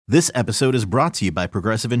This episode is brought to you by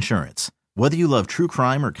Progressive Insurance. Whether you love true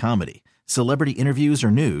crime or comedy, celebrity interviews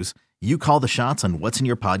or news, you call the shots on what's in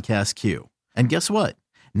your podcast queue. And guess what?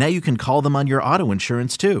 Now you can call them on your auto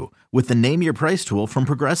insurance too with the Name Your Price tool from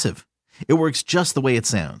Progressive. It works just the way it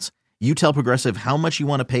sounds. You tell Progressive how much you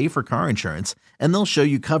want to pay for car insurance, and they'll show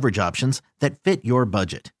you coverage options that fit your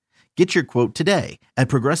budget. Get your quote today at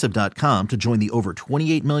Progressive.com to join the over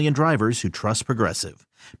 28 million drivers who trust Progressive.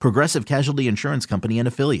 Progressive Casualty Insurance Company and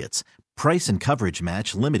Affiliates. Price and coverage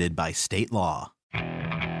match limited by state law.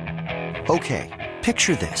 Okay,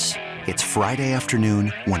 picture this. It's Friday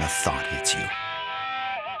afternoon when a thought hits you.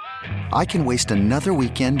 I can waste another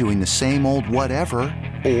weekend doing the same old whatever,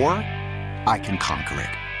 or I can conquer it.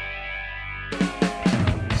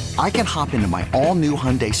 I can hop into my all-new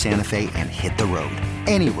Hyundai Santa Fe and hit the road.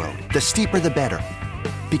 Any road. The steeper, the better.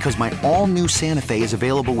 Because my all-new Santa Fe is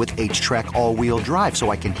available with H-Track all-wheel drive,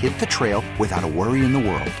 so I can hit the trail without a worry in the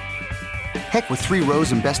world. Heck, with 3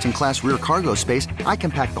 rows and best-in-class rear cargo space, I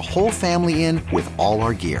can pack the whole family in with all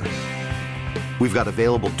our gear. We've got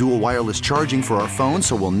available dual wireless charging for our phones,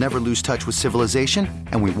 so we'll never lose touch with civilization,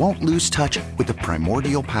 and we won't lose touch with the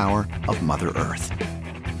primordial power of Mother Earth.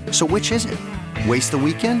 So which is it? Waste the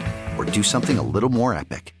weekend or do something a little more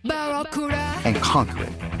epic? And conquer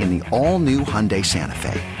it in the all-new Hyundai Santa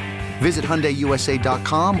Fe. Visit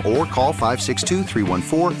HyundaiUSA.com or call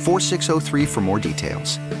 562-314-4603 for more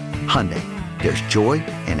details. Hyundai, there's joy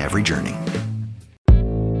in every journey.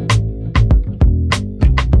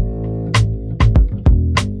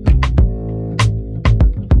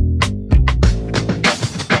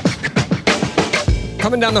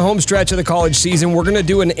 Coming down the home stretch of the college season, we're going to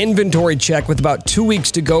do an inventory check with about 2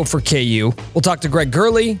 weeks to go for KU. We'll talk to Greg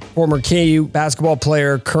Gurley, former KU basketball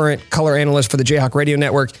player, current color analyst for the Jayhawk Radio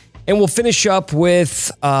Network, and we'll finish up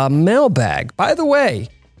with a mailbag. By the way,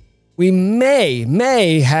 we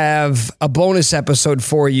may have a bonus episode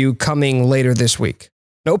for you coming later this week.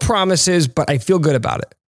 No promises, but I feel good about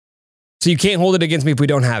it. So you can't hold it against me if we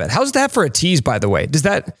don't have it. How's that for a tease, by the way? Does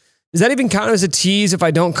that even count as a tease if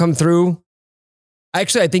I don't come through?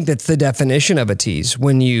 Actually, I think that's the definition of a tease.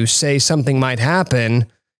 When you say something might happen,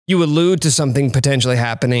 you allude to something potentially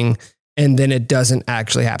happening, and then it doesn't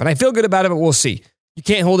actually happen. I feel good about it, but we'll see. You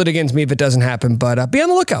can't hold it against me if it doesn't happen, but be on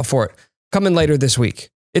the lookout for it coming later this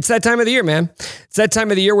week. It's that time of the year, man. It's that time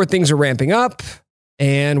of the year where things are ramping up,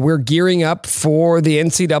 and we're gearing up for the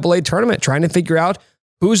NCAA tournament, trying to figure out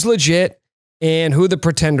who's legit and who the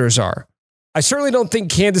pretenders are. I certainly don't think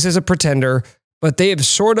Kansas is a pretender, but they have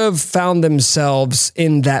sort of found themselves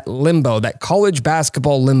in that limbo, that college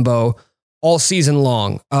basketball limbo all season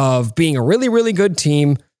long of being a really, really good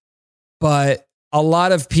team, but a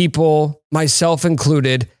lot of people, myself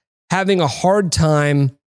included, having a hard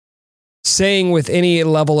time saying with any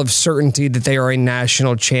level of certainty that they are a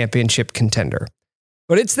national championship contender.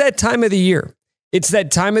 But it's that time of the year. It's that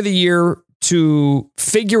time of the year to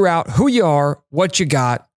figure out who you are, what you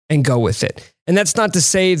got, and go with it. And that's not to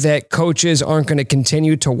say that coaches aren't going to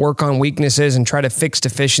continue to work on weaknesses and try to fix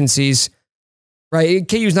deficiencies, right?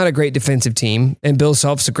 KU's not a great defensive team, and Bill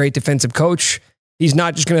Self's a great defensive coach. He's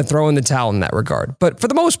not just going to throw in the towel in that regard. But for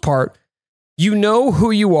the most part, you know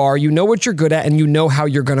who you are, you know what you're good at, and you know how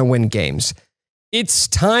you're going to win games. It's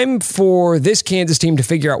time for this Kansas team to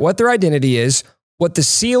figure out what their identity is, what the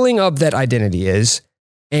ceiling of that identity is,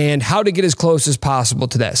 and how to get as close as possible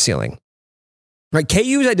to that ceiling. Right,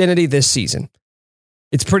 KU's identity this season,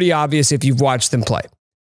 it's pretty obvious if you've watched them play.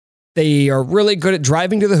 They are really good at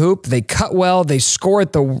driving to the hoop. They cut well. They score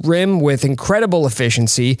at the rim with incredible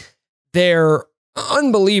efficiency. They're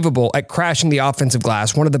unbelievable at crashing the offensive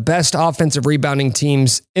glass, one of the best offensive rebounding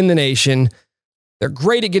teams in the nation. They're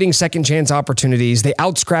great at getting second chance opportunities. They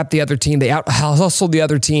out-scrap the other team. They out-hustle the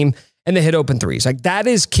other team, and they hit open threes. Like, that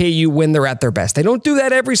is KU when they're at their best. They don't do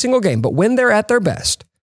that every single game, but when they're at their best,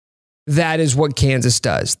 that is what Kansas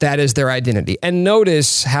does. That is their identity. And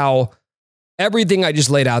notice how everything I just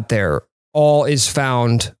laid out there all is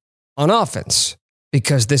found on offense,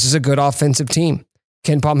 because this is a good offensive team.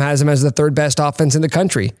 KenPom has them as the 3rd best offense in the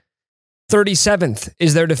country. 37th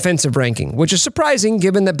is their defensive ranking, which is surprising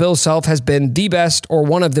given that Bill Self has been the best or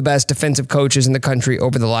one of the best defensive coaches in the country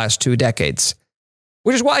over the last 2 decades,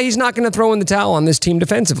 which is why he's not going to throw in the towel on this team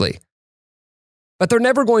defensively. But they're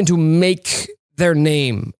never going to make their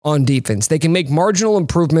name on defense. They can make marginal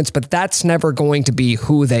improvements, but that's never going to be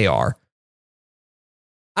who they are.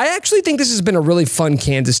 I actually think this has been a really fun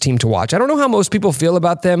Kansas team to watch. I don't know how most people feel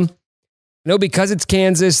about them. I know because it's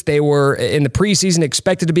Kansas, they were in the preseason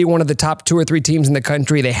expected to be one of the top 2 or 3 teams in the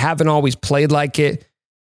country. They haven't always played like it.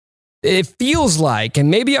 it feels like, and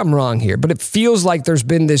maybe I'm wrong here, but it feels like there's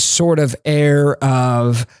been this sort of air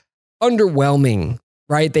of underwhelming,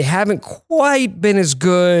 right? They haven't quite been as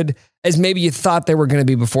good as maybe you thought they were going to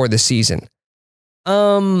be before the season.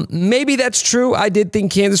 Maybe that's true. I did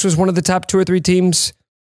think Kansas was one of the top 2 or 3 teams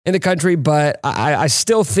in the country, but I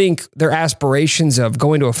still think their aspirations of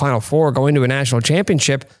going to a Final Four, going to a national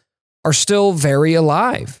championship are still very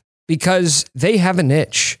alive because they have a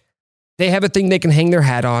niche. They have a thing they can hang their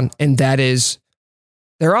hat on, and that is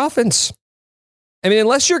their offense. I mean,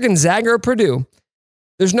 unless you're Gonzaga or Purdue,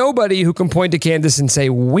 there's nobody who can point to Kansas and say,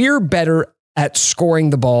 we're better at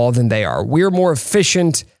scoring the ball than they are. We're more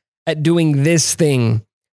efficient at doing this thing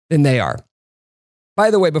than they are.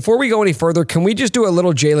 By the way, before we go any further, can we just do a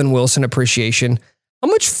little Jalen Wilson appreciation? How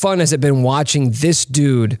much fun has it been watching this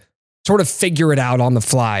dude sort of figure it out on the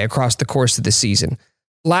fly across the course of the season?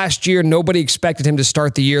 Last year, nobody expected him to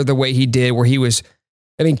start the year the way he did, where he was,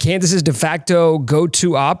 Kansas's de facto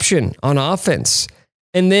go-to option on offense.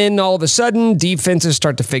 And then all of a sudden, defenses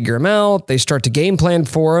start to figure him out. They start to game plan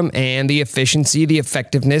for him, and the efficiency, the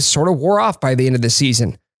effectiveness sort of wore off by the end of the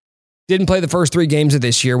season. Didn't play the first 3 games of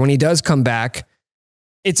this year. When he does come back,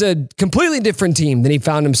 it's a completely different team than he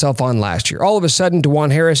found himself on last year. All of a sudden,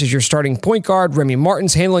 DeJuan Harris is your starting point guard. Remy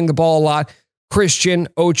Martin's handling the ball a lot. Christian,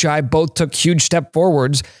 Ochai both took huge step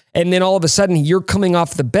forwards. And then all of a sudden, you're coming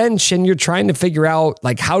off the bench and you're trying to figure out,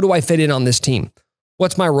 how do I fit in on this team?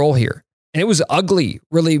 What's my role here? And it was ugly,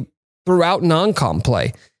 really, throughout non-com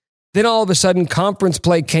play. Then all of a sudden, conference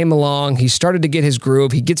play came along. He started to get his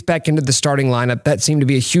groove. He gets back into the starting lineup. That seemed to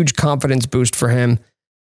be a huge confidence boost for him.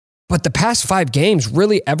 But the past 5 games,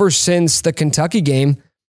 really ever since the Kentucky game,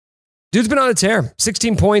 dude's been on a tear.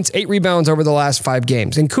 16 points, 8 rebounds over the last 5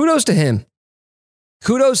 games. And kudos to him.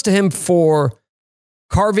 Kudos to him for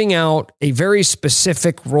carving out a very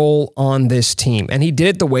specific role on this team. And he did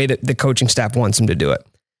it the way that the coaching staff wants him to do it.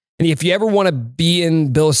 And if you ever want to be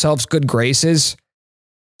in Bill Self's good graces,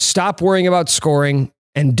 stop worrying about scoring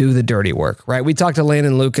and do the dirty work, right? We talked to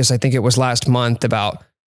Landon Lucas, I think it was last month, about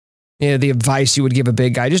the advice you would give a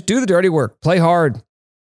big guy. Just do the dirty work. Play hard.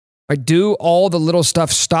 Right? Do all the little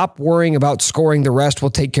stuff. Stop worrying about scoring. The rest will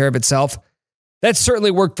take care of itself. That's certainly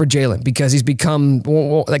worked for Jalen because he's become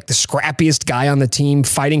like the scrappiest guy on the team,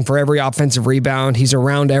 fighting for every offensive rebound. He's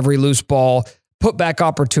around every loose ball, put back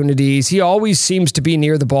opportunities. He always seems to be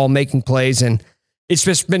near the ball making plays, and it's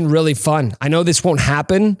just been really fun. I know this won't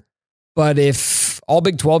happen, but if all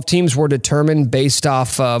Big 12 teams were determined based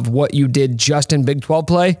off of what you did just in Big 12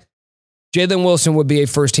 play, Jalen Wilson would be a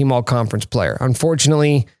first-team all-conference player.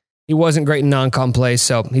 Unfortunately, he wasn't great in non-con play,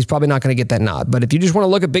 so he's probably not going to get that nod. But if you just want to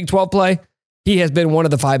look at Big 12 play, he has been one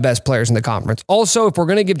of the 5 best players in the conference. Also, if we're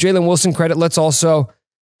going to give Jalen Wilson credit, let's also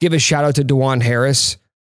give a shout-out to DeJuan Harris.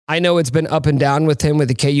 I know it's been up and down with him with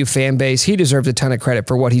the KU fan base. He deserves a ton of credit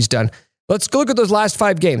for what he's done. Let's go look at those last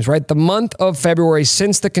 5 games, right? The month of February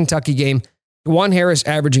since the Kentucky game, DeJuan Harris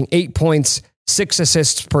averaging 8 points, 6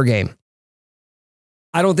 assists per game.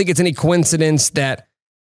 I don't think it's any coincidence that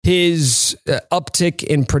his uptick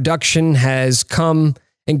in production has come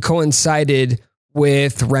and coincided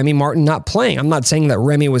with Remy Martin not playing. I'm not saying that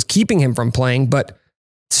Remy was keeping him from playing, but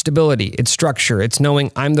stability, it's structure, it's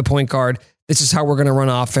knowing I'm the point guard. This is how we're going to run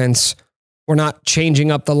offense. We're not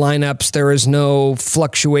changing up the lineups. There is no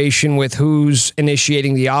fluctuation with who's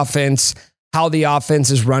initiating the offense, how the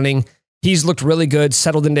offense is running. He's looked really good,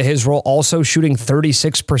 settled into his role, also shooting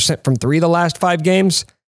 36% from 3 the last 5 games.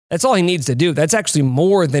 That's all he needs to do. That's actually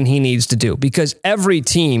more than he needs to do because every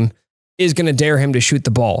team is going to dare him to shoot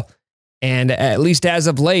the ball. And at least as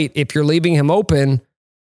of late, if you're leaving him open,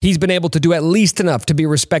 he's been able to do at least enough to be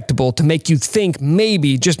respectable, to make you think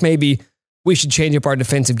maybe, just maybe, we should change up our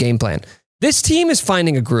defensive game plan. This team is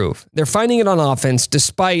finding a groove. They're finding it on offense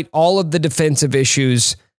despite all of the defensive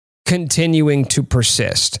issues continuing to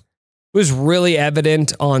persist. It was really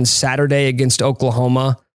evident on Saturday against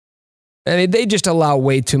Oklahoma. I mean, they just allow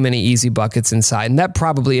way too many easy buckets inside, and that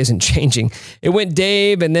probably isn't changing. It went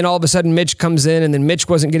Dave, and then all of a sudden Mitch comes in, and then Mitch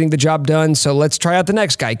wasn't getting the job done, so let's try out the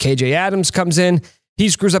next guy. KJ Adams comes in. He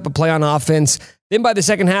screws up a play on offense. Then by the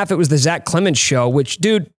second half, it was the Zach Clemence show, which,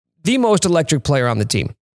 dude, the most electric player on the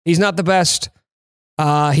team. He's not the best.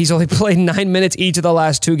 He's only played 9 minutes each of the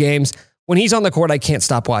last 2 games. When he's on the court, I can't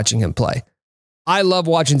stop watching him play. I love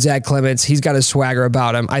watching Zach Clemence. He's got a swagger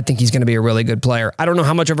about him. I think he's going to be a really good player. I don't know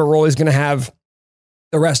how much of a role he's going to have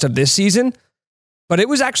the rest of this season, but it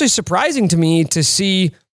was actually surprising to me to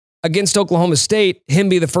see against Oklahoma State him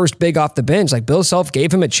be the first big off the bench. Like Bill Self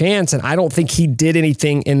gave him a chance, and I don't think he did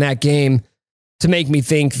anything in that game to make me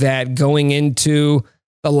think that going into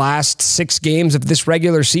the last 6 games of this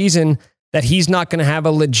regular season that he's not going to have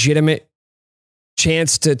a legitimate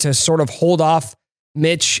chance to sort of hold off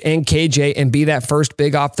Mitch and KJ and be that first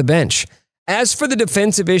big off the bench. As for the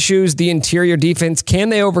defensive issues, the interior defense, can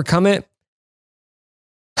they overcome it?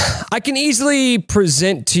 I can easily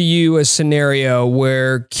present to you a scenario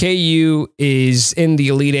where KU is in the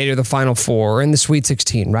Elite Eight or the Final Four or in the Sweet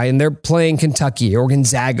 16, right? And they're playing Kentucky or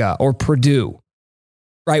Gonzaga or Purdue,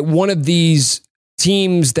 right? One of these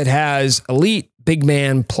teams that has elite big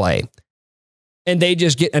man play, and they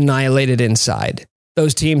just get annihilated inside.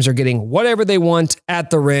 Those teams are getting whatever they want at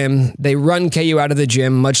the rim. They run KU out of the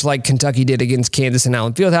gym, much like Kentucky did against Kansas and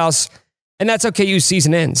Allen Fieldhouse, and that's how KU's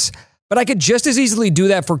season ends. But I could just as easily do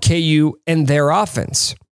that for KU and their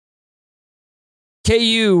offense.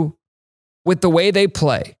 KU, with the way they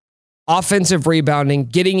play, offensive rebounding,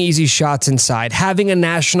 getting easy shots inside, having a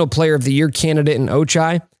National Player of the Year candidate in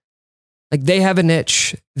Ochai, like they have a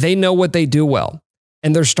niche. They know what they do well,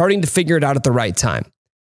 and they're starting to figure it out at the right time.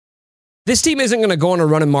 This team isn't going to go on a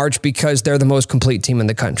run in March because they're the most complete team in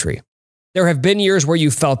the country. There have been years where you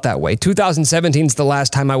felt that way. 2017 is the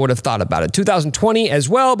last time I would have thought about it. 2020 as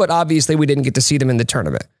well, but obviously we didn't get to see them in the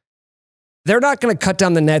tournament. They're not going to cut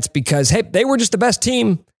down the nets because, hey, they were just the best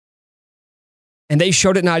team, and they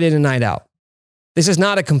showed it night in and night out. This is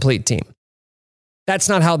not a complete team. That's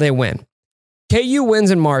not how they win. KU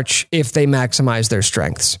wins in March if they maximize their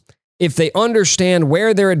strengths, if they understand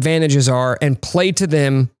where their advantages are and play to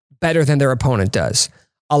them better than their opponent does.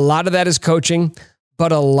 A lot of that is coaching,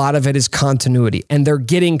 but a lot of it is continuity. And they're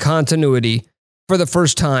getting continuity for the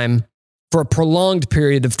first time for a prolonged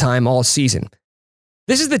period of time all season.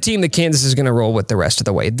 This is the team that Kansas is going to roll with the rest of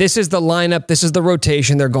the way. This is the lineup. This is the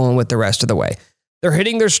rotation they're going with the rest of the way. They're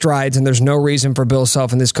hitting their strides, and there's no reason for Bill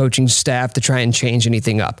Self and this coaching staff to try and change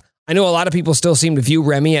anything up. I know a lot of people still seem to view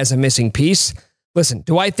Remy as a missing piece. Listen,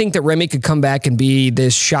 do I think that Remy could come back and be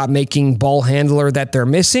this shot-making ball handler that they're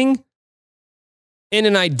missing? In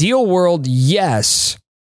an ideal world, yes.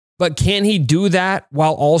 But can he do that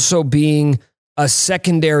while also being a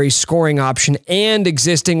secondary scoring option and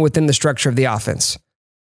existing within the structure of the offense?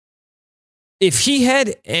 If he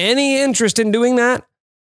had any interest in doing that,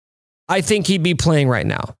 I think he'd be playing right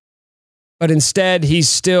now. But instead, he's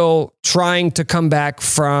still trying to come back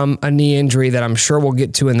from a knee injury that I'm sure we'll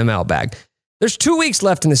get to in the mailbag. There's 2 weeks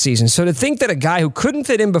left in the season, so to think that a guy who couldn't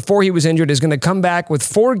fit in before he was injured is going to come back with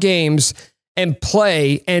 4 games and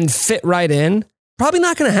play and fit right in, probably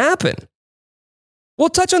not going to happen. We'll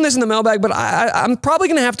touch on this in the mailbag, but I'm probably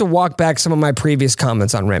going to have to walk back some of my previous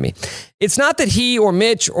comments on Remy. It's not that he or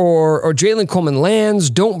Mitch or Jalen Coleman-Lands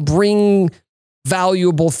don't bring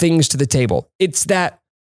valuable things to the table. It's that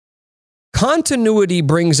continuity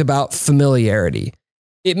brings about familiarity.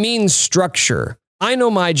 It means structure. I know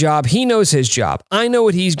my job. He knows his job. I know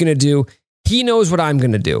what he's going to do. He knows what I'm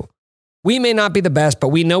going to do. We may not be the best, but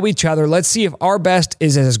we know each other. Let's see if our best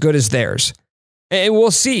is as good as theirs. And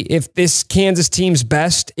we'll see if this Kansas team's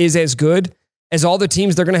best is as good as all the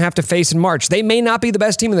teams they're going to have to face in March. They may not be the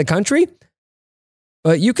best team in the country,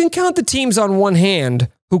 but you can count the teams on one hand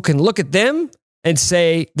who can look at them and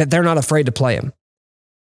say that they're not afraid to play them.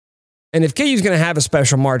 And if KU's going to have a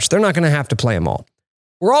special March, they're not going to have to play them all.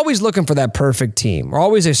 We're always looking for that perfect team. We're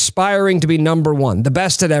always aspiring to be number one, the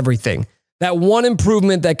best at everything. That one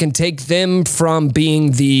improvement that can take them from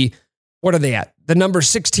being the number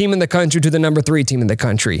 6 team in the country to the number 3 team in the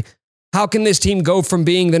country. How can this team go from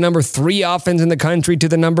being the number 3 offense in the country to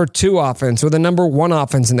the number 2 offense or the number 1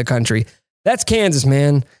 offense in the country? That's Kansas,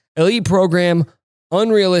 man. Elite program,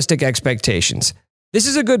 unrealistic expectations. This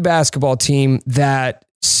is a good basketball team that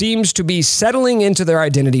seems to be settling into their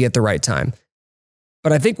identity at the right time.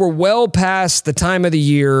 But I think we're well past the time of the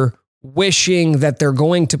year wishing that they're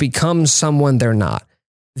going to become someone they're not.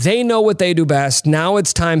 They know what they do best. Now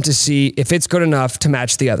it's time to see if it's good enough to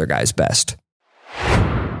match the other guy's best.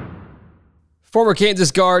 Former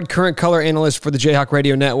Kansas guard, current color analyst for the Jayhawk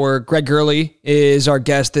Radio Network, Greg Gurley is our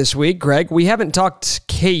guest this week. Greg, we haven't talked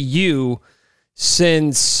KU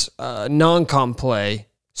since non-com play.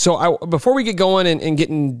 So before we get going and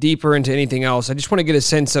getting deeper into anything else, I just want to get a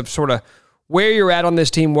sense of sort of where you're at on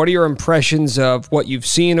this team. What are your impressions of what you've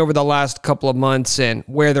seen over the last couple of months and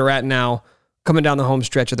where they're at now coming down the home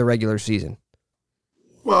stretch of the regular season?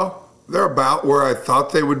 Well, they're about where I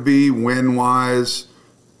thought they would be win-wise.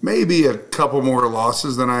 Maybe a couple more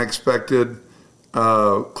losses than I expected,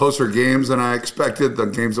 closer games than I expected, the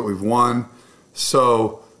games that we've won.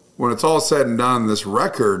 So when it's all said and done, this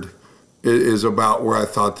record is about where I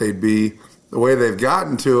thought they'd be. The way they've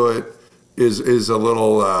gotten to it is a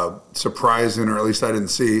little surprising, or at least I didn't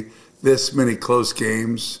see this many close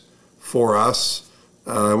games for us.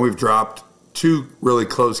 We've dropped two really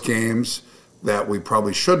close games that we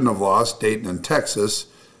probably shouldn't have lost, Dayton and Texas,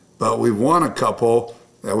 but we've won a couple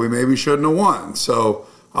that we maybe shouldn't have won. So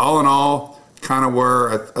all in all, kind of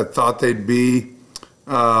where I thought they'd be.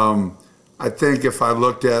 I think if I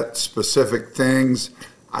looked at specific things,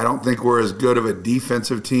 I don't think we're as good of a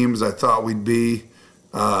defensive team as I thought we'd be.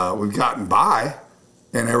 We've gotten by,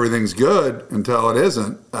 and everything's good until it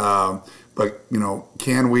isn't. But,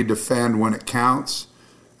 can we defend when it counts?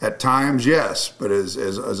 At times, yes. But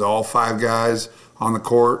as all five guys on the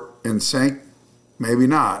court in sync? Maybe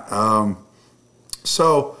not. Can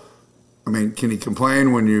you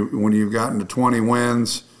complain when you've gotten to 20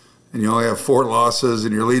 wins and you only have 4 losses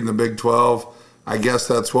and you're leading the Big 12? I guess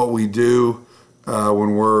that's what we do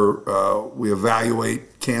when we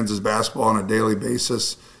evaluate Kansas basketball on a daily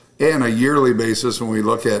basis and a yearly basis when we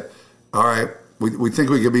look at, all right, we think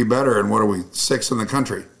we could be better, and what are we, 6th in the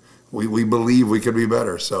country? We believe we could be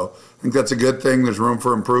better. So I think that's a good thing. There's room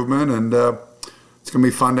for improvement, and it's going to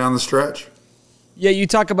be fun down the stretch. Yeah, you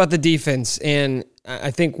talk about the defense, and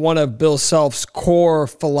I think one of Bill Self's core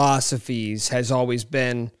philosophies has always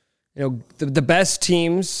been, the best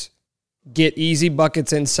teams get easy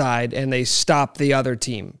buckets inside, and they stop the other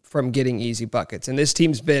team from getting easy buckets. And this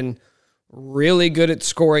team's been really good at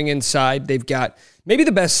scoring inside. They've got maybe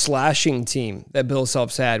the best slashing team that Bill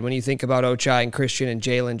Self's had when you think about Ochai and Christian and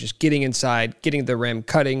Jalen just getting inside, getting to the rim,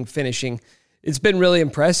 cutting, finishing. It's been really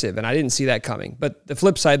impressive, and I didn't see that coming. But the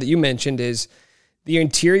flip side that you mentioned is the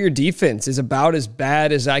interior defense is about as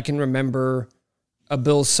bad as I can remember a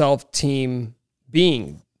Bill Self team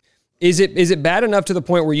being. Is it bad enough to the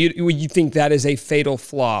point where you think that is a fatal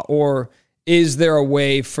flaw, or is there a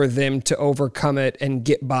way for them to overcome it and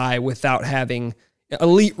get by without having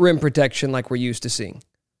elite rim protection like we're used to seeing?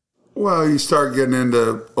 Well, you start getting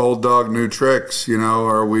into old dog, new tricks.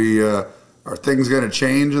 Are things going to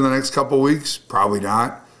change in the next couple of weeks? Probably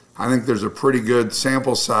not. I think there's a pretty good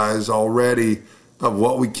sample size already of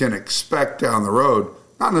what we can expect down the road.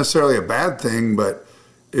 Not necessarily a bad thing, but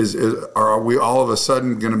are we all of a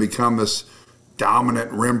sudden going to become this dominant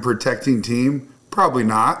rim protecting team? Probably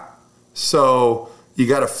not. So you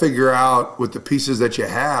got to figure out with the pieces that you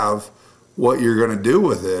have what you're going to do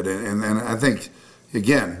with it. And I think,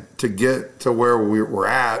 again, to get to where we're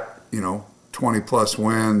at, 20-plus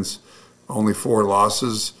wins, only 4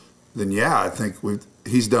 losses, then, I think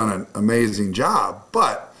he's done an amazing job.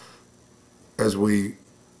 But as we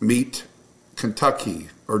meet Kentucky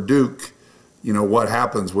or Duke, what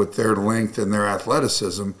happens with their length and their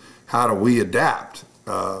athleticism? How do we adapt?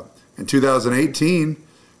 In 2018,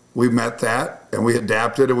 we met that, and we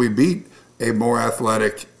adapted, and we beat a more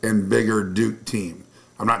athletic and bigger Duke team.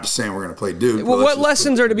 I'm not just saying we're going to play Duke. Well, what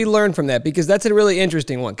lessons are to be learned from that? Because that's a really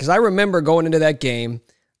interesting one. Because I remember going into that game,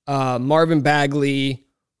 Marvin Bagley,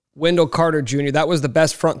 Wendell Carter Jr., that was the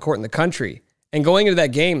best front court in the country. And going into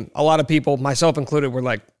that game, a lot of people, myself included, were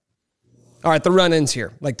like, all right, the run ends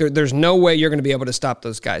here. Like, there's no way you're going to be able to stop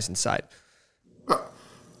those guys inside.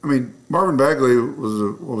 Marvin Bagley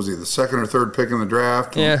was the 2nd or 3rd pick in the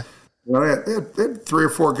draft? Yeah. They had 3 or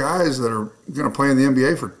 4 guys that are going to play in the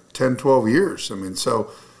NBA for 10, 12 years.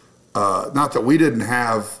 Not that we didn't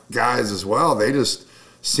have guys as well. They just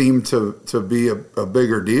seemed to be a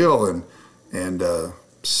bigger deal. And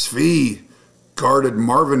Svi guarded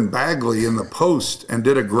Marvin Bagley in the post and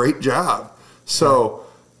did a great job. So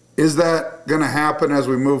is that going to happen as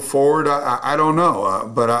we move forward? I don't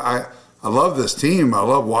know. But I love this team. I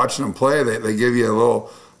love watching them play. They give you a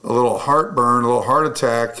little heartburn, a little heart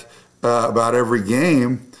attack about every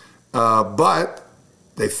game, but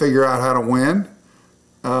they figure out how to win.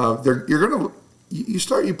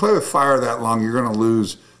 You play with fire that long, you're going to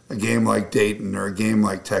lose a game like Dayton or a game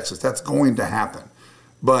like Texas. That's going to happen,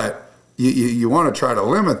 but you want to try to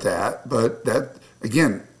limit that. But that,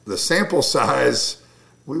 again, the sample size.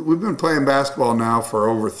 We've been playing basketball now for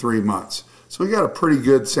over 3 months. So we got a pretty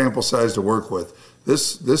good sample size to work with.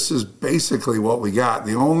 This is basically what we got.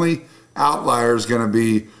 The only outlier is going to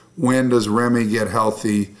be, when does Remy get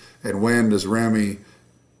healthy, and when does Remy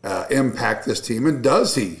impact this team, and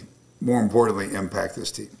does he, more importantly, impact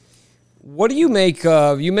this team? What do you make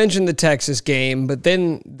of, you mentioned the Texas game, but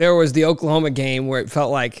then there was the Oklahoma game where it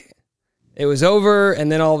felt like it was over,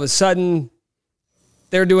 and then all of a sudden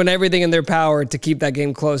they're doing everything in their power to keep that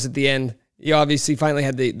game close at the end. You obviously finally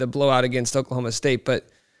had the blowout against Oklahoma State, but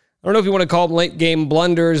I don't know if you want to call them late game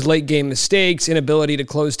blunders, late game mistakes, inability to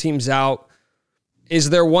close teams out. Is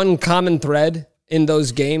there one common thread in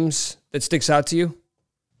those games that sticks out to you?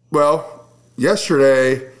 Well,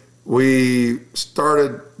 yesterday we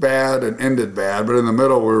started bad and ended bad, but in the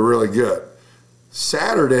middle we were really good.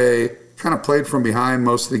 Saturday, kind of played from behind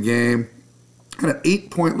most of the game, had an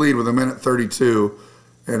 8-point lead with 1:32,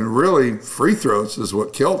 and really free throws is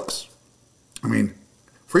what killed us. I mean,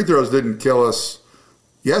 free throws didn't kill us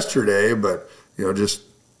yesterday, but just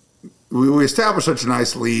we established such a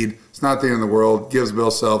nice lead. It's not the end of the world. Gives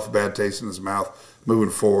Bill Self a bad taste in his mouth moving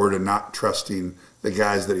forward and not trusting the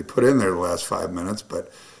guys that he put in there the last 5 minutes.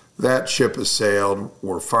 But that ship has sailed.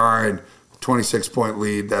 We're fine. 26-point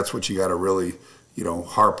lead. That's what you got to really,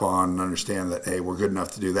 harp on and understand that, hey, we're good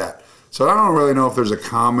enough to do that. So I don't really know if there's a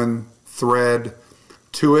common thread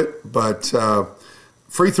to it, but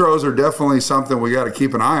free throws are definitely something we got to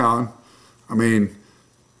keep an eye on. I mean,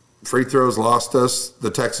 free throws lost us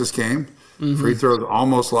the Texas game. Mm-hmm. Free throws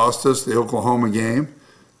almost lost us the Oklahoma game.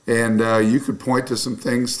 And you could point to some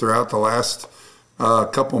things throughout the last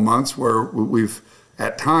couple months where we've,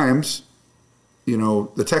 at times,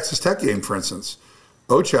 the Texas Tech game, for instance,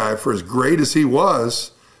 Ochai, for as great as he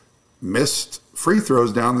was, missed free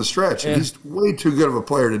throws down the stretch. Yeah. He's way too good of a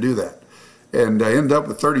player to do that. And I end up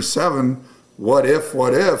with 37. What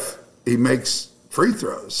if he makes free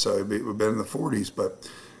throws? So we've been in the 40s. But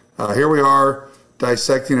here we are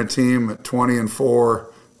dissecting a team at 20-4.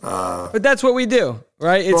 But that's what we do,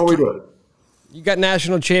 right? It's what we do. You got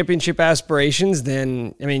national championship aspirations,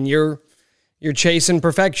 then, you're chasing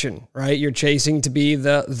perfection, right? You're chasing to be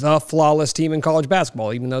the flawless team in college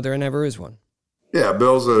basketball, even though there never is one. Yeah,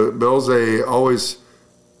 Bill's always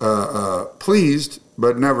pleased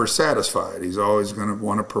but never satisfied. He's always going to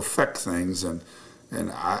want to perfect things, and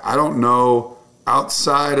I don't know,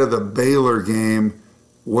 outside of the Baylor game,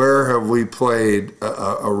 where have we played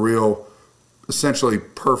a real, essentially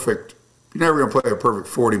perfect. You're never going to play a perfect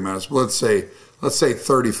 40 minutes, but let's say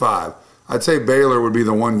 35. I'd say Baylor would be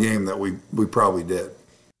the one game that we probably did.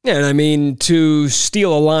 Yeah, and to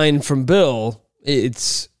steal a line from Bill,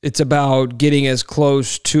 it's about getting as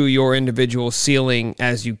close to your individual ceiling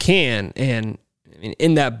as you can. And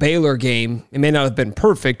in that Baylor game, it may not have been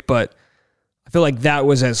perfect, but I feel like that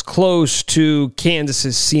was as close to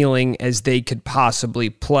Kansas's ceiling as they could possibly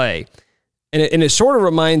play. And it sort of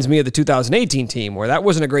reminds me of the 2018 team, where that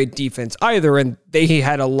wasn't a great defense either, and they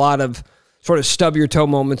had a lot of sort of stub-your-toe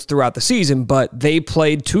moments throughout the season, but they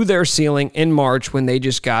played to their ceiling in March when they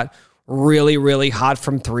just got really, really hot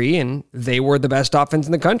from three, and they were the best offense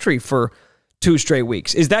in the country for 2 straight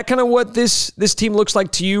weeks. Is that kind of what this team looks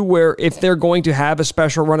like to you, where if they're going to have a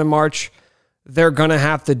special run in March, they're going to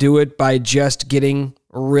have to do it by just getting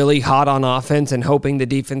really hot on offense and hoping the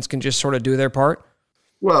defense can just sort of do their part?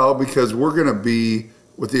 Well, because we're going to be,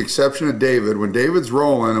 with the exception of David, when David's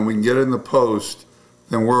rolling and we can get in the post,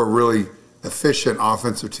 then we're a really efficient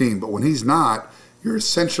offensive team. But when he's not, you're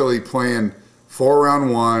essentially playing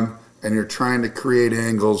 4-on-1, and you're trying to create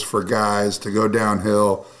angles for guys to go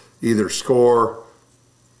downhill, either score,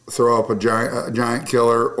 throw up a giant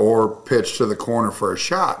killer, or pitch to the corner for a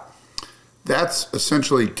shot. That's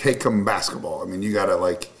essentially take-em basketball. You got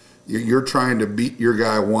to, you're trying to beat your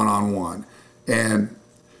guy one-on-one. And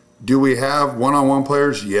do we have one-on-one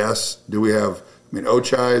players? Yes. Do we have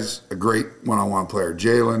Ochai's a great one-on-one player.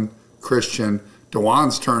 Jalen, Christian,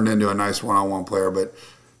 DeJuan's turned into a nice one-on-one player, but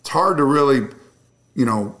it's hard to really,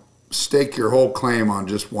 stake your whole claim on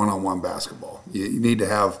just one-on-one basketball. You need to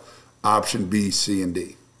have option B, C, and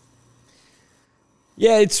D.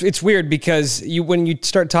 Yeah, it's weird because when you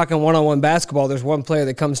start talking one-on-one basketball, there's one player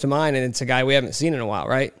that comes to mind, and it's a guy we haven't seen in a while,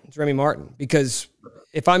 right? It's Remy Martin. Because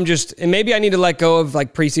if I'm and maybe I need to let go of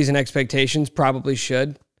preseason expectations, probably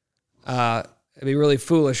should. It'd be really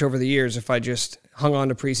foolish over the years if I just hung on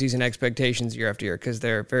to preseason expectations year after year, because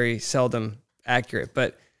they're very seldom accurate.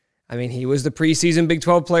 But he was the preseason Big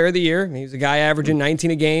 12 Player of the Year. He was a guy averaging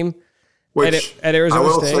 19 a game at Arizona State. I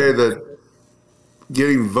will say that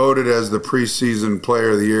getting voted as the preseason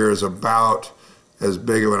Player of the Year is about as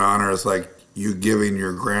big of an honor as you giving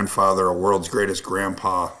your grandfather a world's greatest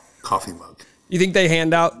grandpa coffee mug. You think they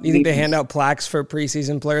hand out plaques for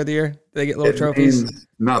preseason Player of the Year? They get little trophies? Means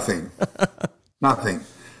nothing. Nothing.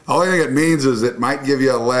 The only thing it means is it might give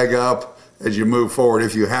you a leg up as you move forward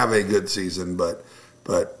if you have a good season, but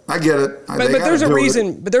I get it. But there's a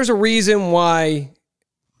reason. But there's a reason why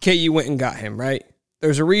KU went and got him, right?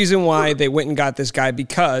 There's a reason why they went and got this guy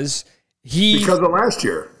because of last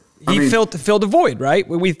year. He filled a void, right?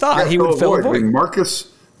 We thought he would fill a void.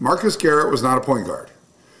 Marcus Garrett was not a point guard,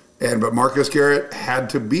 but Marcus Garrett had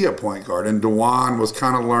to be a point guard, and DeJuan was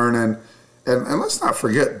kind of learning. And let's not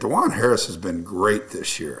forget, DeJuan Harris has been great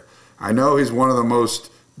this year. I know he's one of the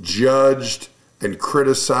most judged and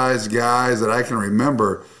criticized guys that I can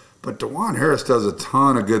remember, but DeJuan Harris does a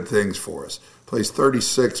ton of good things for us. Plays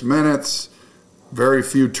 36 minutes, very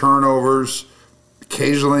few turnovers.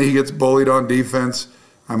 Occasionally he gets bullied on defense.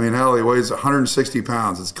 I mean, hell, he weighs 160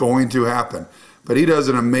 pounds. It's going to happen. But he does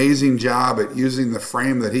an amazing job at using the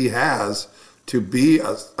frame that he has to be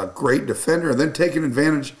a great defender and then taking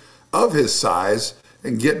advantage of his size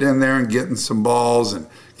and getting in there and getting some balls and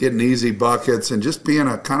getting easy buckets and just being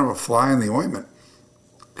a kind of a fly in the ointment.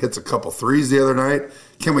 Hits a couple threes the other night.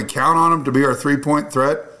 Can we count on him to be our three-point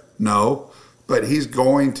threat? No. But he's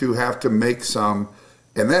going to have to make some,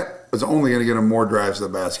 and that is only going to get him more drives to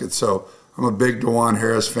the basket. So I'm a big DeJuan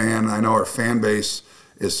Harris fan. I know our fan base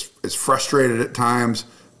is frustrated at times,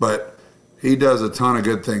 but he does a ton of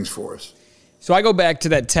good things for us. So I go back to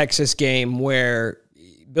that Texas game where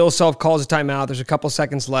Bill Self calls a timeout. There's a couple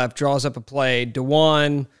seconds left, draws up a play.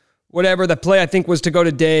 DeJuan, whatever, the play I think was to go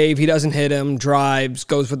to Dave. He doesn't hit him, drives,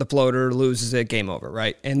 goes for the floater, loses it, game over,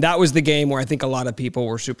 right? And that was the game where I think a lot of people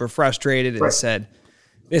were super frustrated and said,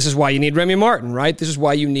 this is why you need Remy Martin, right? This is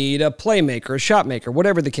why you need a playmaker, a shot maker,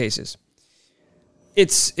 whatever the case is.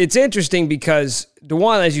 It's interesting because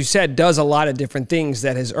DeJuan, as you said, does a lot of different things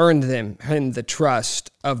that has earned him the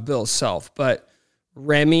trust of Bill Self. But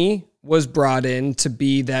Remy was brought in to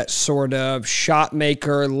be that sort of shot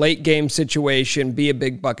maker, late game situation, be a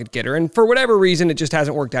big bucket getter. And for whatever reason, it just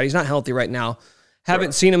hasn't worked out. He's not healthy right now.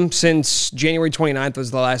 Haven't seen him since January 29th was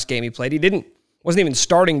the last game he played. He wasn't even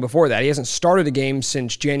starting before that. He hasn't started a game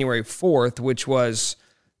since January 4th, which was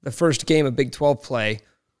the first game of Big 12 play.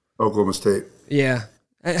 Oklahoma State. Yeah.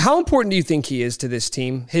 How important do you think he is to this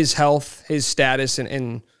team, his health, his status,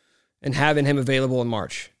 and having him available in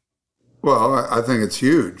March? Well, I think it's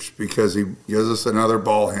huge because he gives us another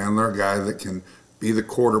ball handler, a guy that can be the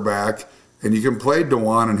quarterback, and you can play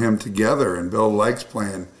DeJuan and him together, and Bill likes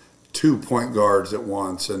playing 2 point guards at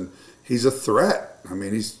once, and he's a threat. I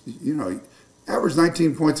mean, he averaged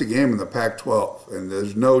 19 points a game in the Pac-12, and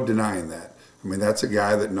there's no denying that. I mean, that's a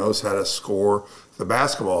guy that knows how to score the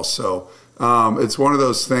basketball. So it's one of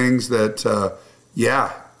those things that,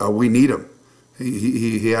 we need him.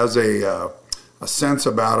 He has a sense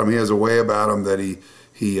about him. He has a way about him that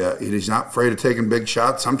he's not afraid of taking big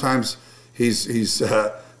shots. Sometimes he's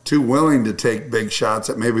too willing to take big shots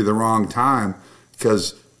at maybe the wrong time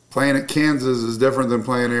because playing at Kansas is different than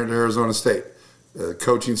playing at Arizona State.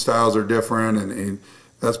 Coaching styles are different, and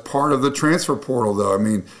that's part of the transfer portal, though. I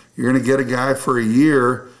mean, you're going to get a guy for a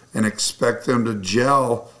year and expect them to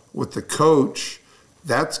gel with the coach.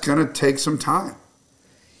 That's going to take some time.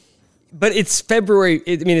 But it's February.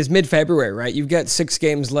 It's mid-February, right? You've got 6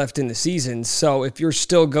 games left in the season. So if you're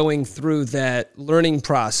still going through that learning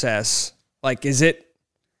process, like, is it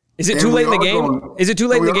too late in the game? Is it too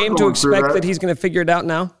late in the game to expect that he's going to figure it out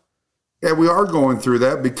now? Yeah, we are going through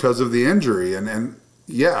that because of the injury. And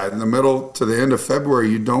yeah, in the middle to the end of February,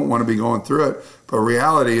 you don't want to be going through it. But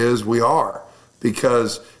reality is we are,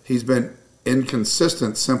 because he's been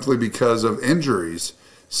inconsistent simply because of injuries.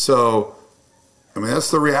 So, I mean,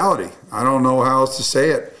 that's the reality. I don't know how else to say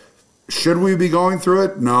it. Should we be going through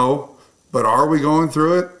it? No. But are we going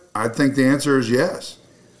through it? I think the answer is yes.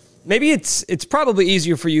 Maybe it's probably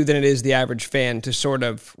easier for you than it is the average fan to sort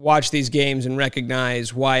of watch these games and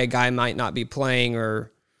recognize why a guy might not be playing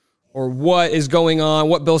or what is going on,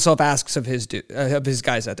 what Bill Self asks of his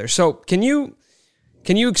guys out there. So can you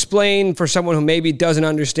explain for someone who maybe doesn't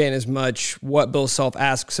understand as much what Bill Self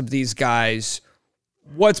asks of these guys,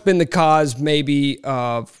 what's been the cause maybe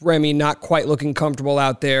of Remy not quite looking comfortable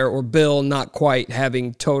out there or Bill not quite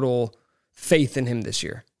having total faith in him this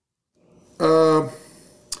year?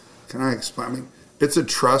 Can I explain? I mean, it's a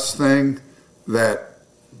trust thing that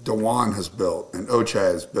DeJuan has built and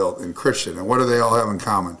Ochai has built and Christian. And what do they all have in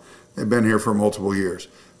common? They've been here for multiple years.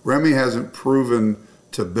 Remy hasn't proven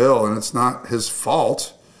to Bill, and it's not his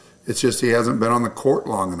fault. It's just he hasn't been on the court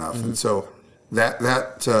long enough. Mm-hmm. And so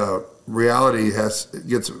that reality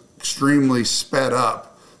gets extremely sped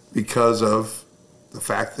up because of the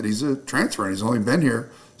fact that he's a transfer and he's only been here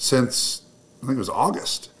since, I think it was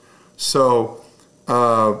August. So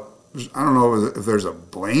I don't know if there's a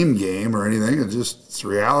blame game or anything. It's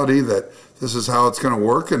reality that this is how it's going to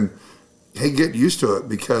work, and hey, get used to it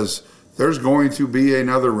because there's going to be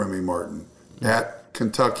another Remy Martin at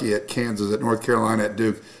Kentucky, at Kansas, at North Carolina, at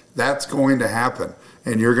Duke. That's going to happen,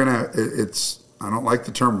 and you're going to. I don't like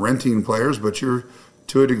the term renting players, but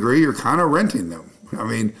to a degree, you're kind of renting them. I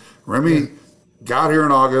mean, Remy got here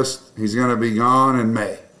in August. He's going to be gone in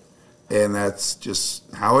May, and that's just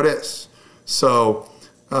how it is. So.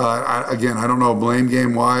 I don't know, blame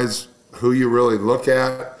game-wise, who you really look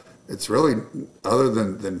at. It's really, other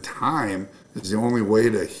than time, is the only way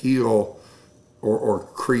to heal or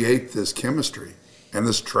create this chemistry and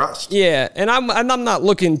this trust. Yeah, and I'm not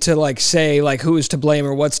looking to say who is to blame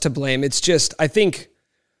or what's to blame. It's just, I think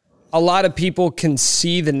a lot of people can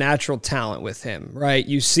see the natural talent with him, right?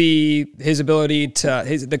 You see his ability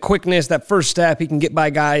the quickness, that first step. He can get by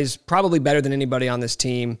guys probably better than anybody on this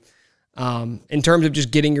team. In terms of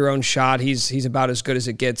just getting your own shot, he's about as good as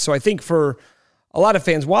it gets. So I think for a lot of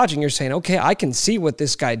fans watching, you're saying, okay, I can see what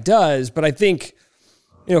this guy does. But I think,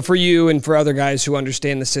 for you and for other guys who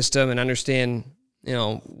understand the system and understand,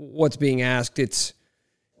 what's being asked, it's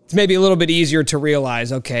maybe a little bit easier to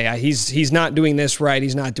realize, okay, he's not doing this right,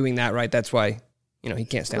 he's not doing that right. That's why, he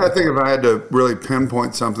can't stand. I think if I had to really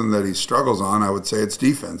pinpoint something that he struggles on, I would say it's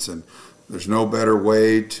defense. And there's no better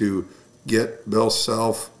way to get Bill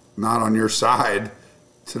Self not on your side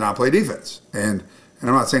to not play defense. And I'm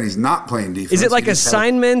not saying he's not playing defense. Is it like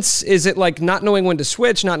assignments? Is it like not knowing when to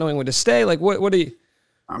switch, not knowing when to stay? Like what do you?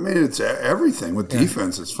 I mean, it's everything with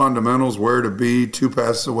defense. It's fundamentals, where to be, 2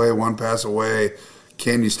 passes away, 1 pass away.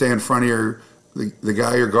 Can you stay in front of the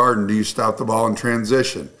guy you're guarding? Do you stop the ball in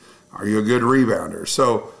transition? Are you a good rebounder?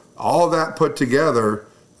 So all of that put together,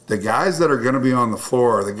 the guys that are going to be on the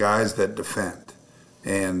floor are the guys that defend.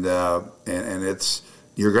 And it's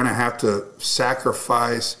you're going to have to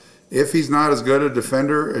sacrifice. If he's not as good a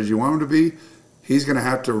defender as you want him to be, he's going to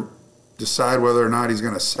have to decide whether or not he's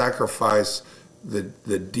going to sacrifice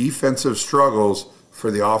the defensive struggles for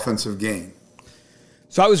the offensive gain.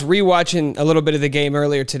 So I was rewatching a little bit of the game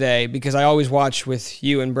earlier today because I always watch with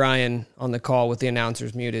you and Brian on the call with the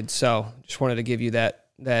announcers muted. So just wanted to give you that.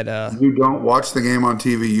 You don't watch the game on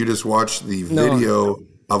TV. You just watch the video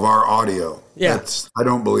of our audio. Yeah. I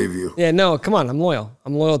don't believe you. Yeah, no, come on. I'm loyal.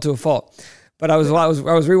 I'm loyal to a fault. But I was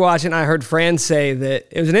rewatching. I heard Fran say that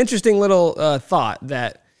it was an interesting little thought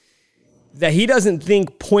that he doesn't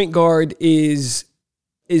think point guard is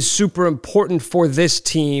super important for this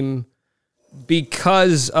team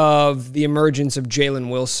because of the emergence of Jalen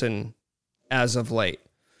Wilson as of late.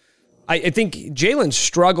 I think Jalen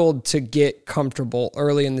struggled to get comfortable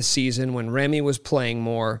early in the season when Remy was playing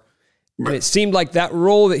more. And it seemed like that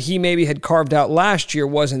role that he maybe had carved out last year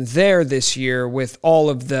wasn't there this year with all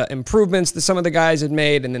of the improvements that some of the guys had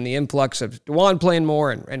made and then the influx of DeJuan playing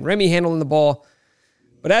more and Remy handling the ball.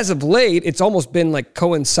 But as of late, it's almost been like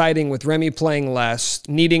coinciding with Remy playing less,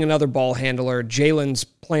 needing another ball handler. Jalen's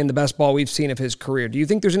playing the best ball we've seen of his career. Do you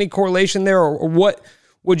think there's any correlation there, or what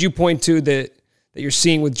would you point to that you're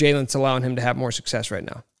seeing with Jalen that's allowing him to have more success right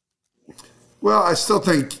now? Well, I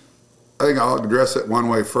think I'll address it one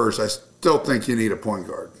way first. I still think you need a point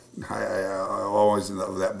guard. I always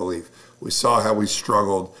of that belief. We saw how we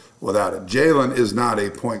struggled without it. Jalen is not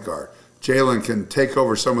a point guard. Jalen can take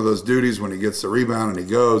over some of those duties when he gets the rebound and he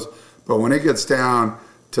goes. But when it gets down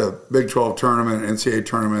to Big 12 tournament, NCAA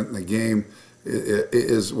tournament, and the game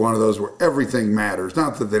is one of those where everything matters.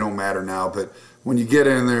 Not that they don't matter now, but when you get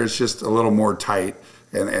in there, it's just a little more tight.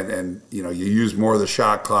 And you use more of the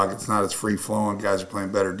shot clock. It's not as free-flowing. Guys are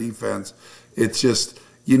playing better defense. It's just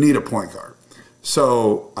you need a point guard.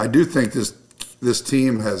 So I do think this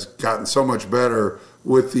team has gotten so much better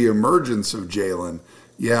with the emergence of Jalen.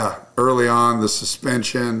 Yeah, early on, the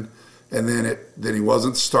suspension, and then he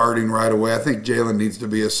wasn't starting right away. I think Jalen needs to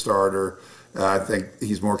be a starter. I think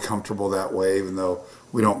he's more comfortable that way, even though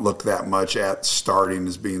we don't look that much at starting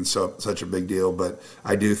as being such a big deal. But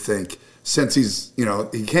I do think since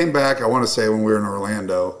he came back, I want to say when we were in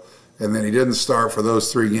Orlando, and then he didn't start for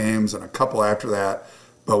those 3 games and a couple after that.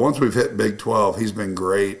 But once we've hit Big 12, he's been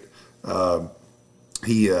great.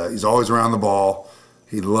 He's always around the ball.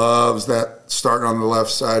 He loves that starting on the left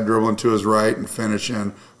side, dribbling to his right and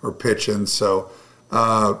finishing or pitching. So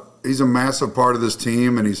he's a massive part of this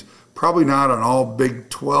team, and he's probably not an all Big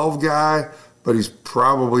 12 guy, but he's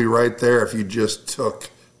probably right there if you just took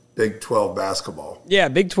Big 12 basketball. Yeah,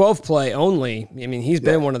 Big 12 play only. I mean, he's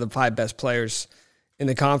been one of the 5 best players in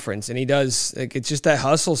the conference, and he does. It's just that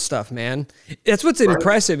hustle stuff, man. That's what's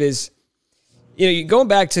impressive is, going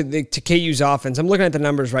back to KU's offense, I'm looking at the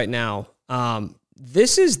numbers right now. They're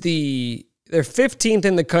 15th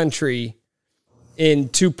in the country in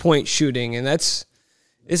 2-point shooting, and it's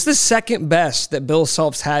the second best that Bill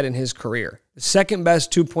Self's had in his career. The second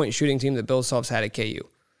best 2-point shooting team that Bill Self's had at KU,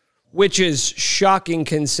 which is shocking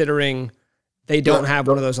considering they don't have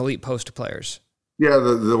one of those elite post players. Yeah,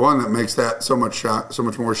 the one that makes that so much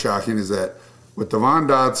more shocking is that with Devon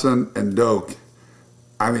Dotson and Doak,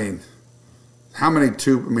 I mean,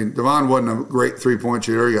 Devon wasn't a great 3-point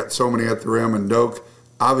shooter. He got so many at the rim, and Doak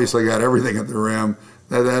obviously got everything at the rim.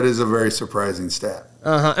 That is a very surprising stat.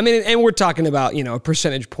 I mean, and we're talking about, a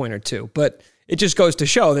percentage point or two, but it just goes to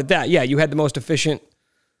show that you had the most efficient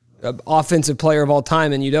offensive player of all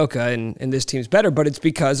time in Udoka, and this team's better, but it's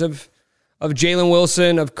because of Jalen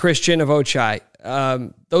Wilson, of Christian, of Ochai.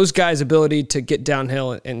 those guys' ability to get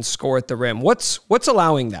downhill and score at the rim. What's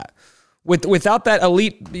allowing that? Without that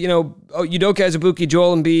elite, Udoka Azubuike,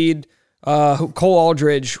 Joel Embiid, Cole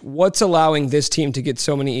Aldridge, what's allowing this team to get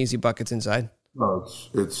so many easy buckets inside? Well,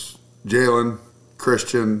 it's Jalen,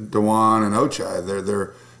 Christian, DeJuan, and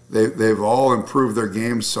Ochai. They've all improved their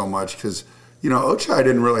games so much because, Ochai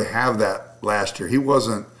didn't really have that last year. He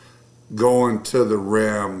wasn't going to the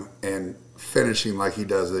rim and finishing like he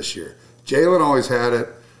does this year. Jalen always had it.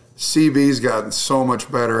 CB's gotten so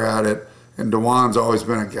much better at it. And DeJuan's always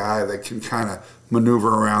been a guy that can kind of maneuver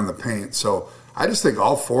around the paint. So I just think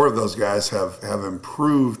all four of those guys have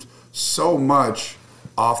improved so much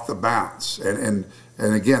off the bounce. And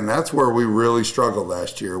again, that's where we really struggled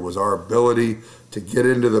last year, was our ability to get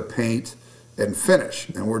into the paint and finish.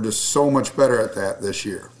 And we're just so much better at that this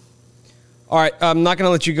year. All right, I'm not going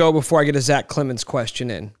to let you go before I get a Zach Clemens question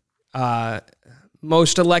in.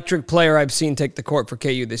 Most electric player I've seen take the court for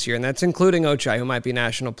KU this year, and that's including Ochai, who might be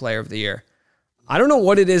National Player of the Year. I don't know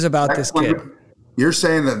what it is about this kid. You're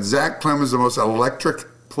saying that Zach Clemens is the most electric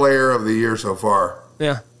player of the year so far?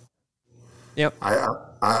 Yeah. Yep.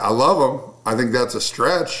 I love him. I think that's a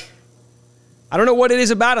stretch. I don't know what it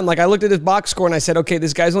is about him. Like, I looked at his box score and I said, okay,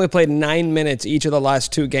 this guy's only played 9 minutes each of the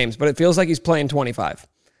last 2 games, but it feels like he's playing 25.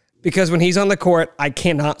 Because when he's on the court, I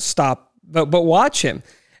cannot stop but watch him.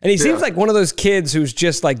 And he seems like one of those kids who's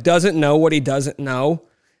just like doesn't know what he doesn't know.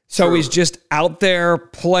 So he's just out there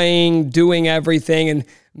playing, doing everything, and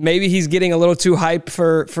maybe he's getting a little too hype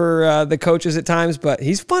for the coaches at times, but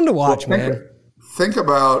he's fun to watch, man. Think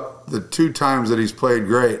about the 2 times that he's played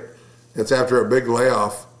great. It's after a big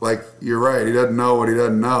layoff. Like, you're right, he doesn't know what he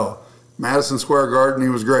doesn't know. Madison Square Garden, he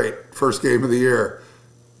was great. First game of the year.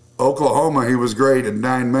 Oklahoma, he was great in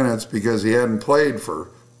 9 minutes because he hadn't played for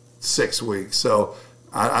 6 weeks. So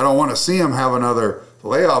I don't want to see him have another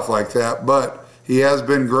layoff like that, but he has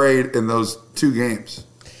been great in those 2 games.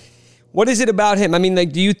 What is it about him? I mean,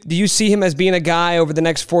 like, do you see him as being a guy over the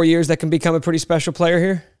next 4 years that can become a pretty special player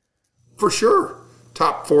here? For sure.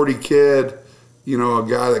 Top 40 kid, a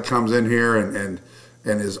guy that comes in here and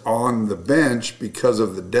is on the bench because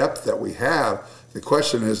of the depth that we have. The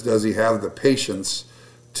question is, does he have the patience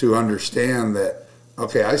to understand that,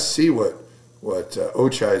 okay, I see what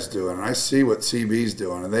Ochai's doing, and I see what CB's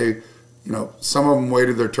doing, and they, some of them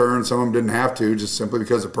waited their turn, some of them didn't have to, just simply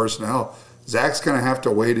because of personnel. Zach's going to have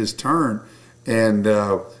to wait his turn, and he's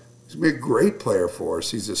going to be a great player for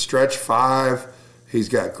us. He's a stretch 5. He's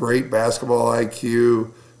got great basketball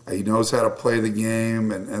IQ. He knows how to play the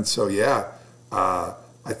game, and so,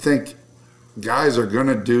 I think guys are going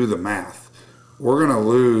to do the math. We're going to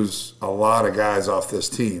lose a lot of guys off this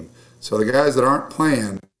team. So the guys that aren't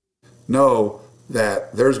playing know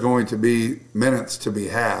that there's going to be minutes to be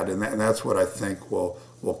had, and that's what I think will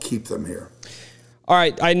keep them here. All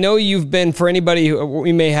right, I know you've been, for anybody who,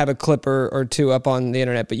 we may have a clip or 2 up on the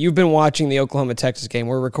internet, but you've been watching the Oklahoma-Texas game.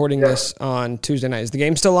 We're recording this on Tuesday night. Is the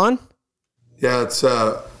game still on? Yeah, it's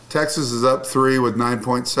Texas is up 3 with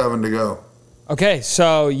 9.7 to go. Okay,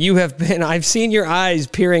 so you have been, I've seen your eyes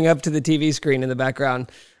peering up to the TV screen in the background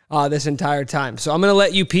this entire time. So I'm going to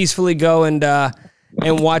let you peacefully go and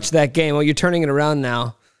watch that game. Well, you're turning it around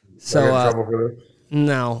now. So trouble for this?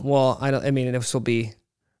 No, well, this will be,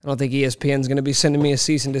 I don't think ESPN's going to be sending me a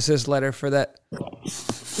cease and desist letter for that.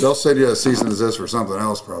 They'll send you a cease and desist for something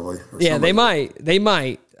else, probably. Yeah, they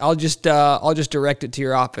might. I'll just direct it to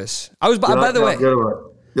your office. By the way.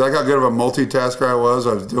 You like how good of a multitasker I was?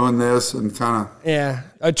 I was doing this and kind of... Yeah,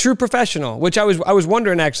 a true professional, which I was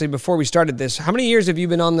wondering, actually, before we started this. How many years have you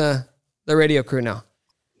been on the radio crew now?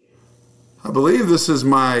 I believe this is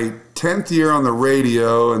my 10th year on the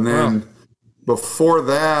radio, and then before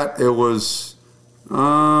that, it was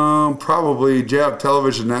probably Jayhawk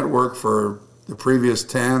Television Network for the previous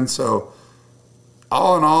 10. So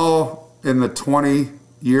all in all, in the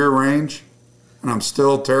 20-year range, and I'm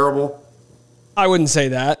still terrible. I wouldn't say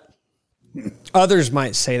that. Others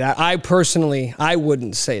might say that. I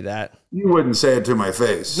wouldn't say that. You wouldn't say it to my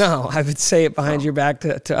face. No, I would say it behind your back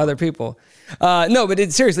to other people. No, but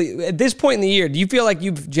seriously, at this point in the year, do you feel like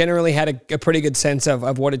you've generally had a pretty good sense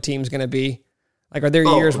of what a team's going to be? Like, are there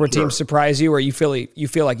years where teams surprise you, or you feel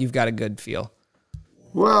like you've got a good feel?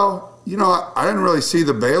 Well, I didn't really see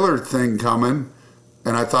the Baylor thing coming,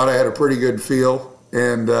 and I thought I had a pretty good feel.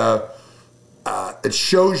 And it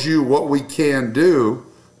shows you what we can do.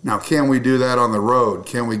 Now, can we do that on the road?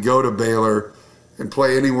 Can we go to Baylor and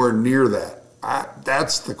play anywhere near that?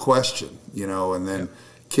 That's the question, And then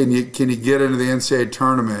can you get into the NCAA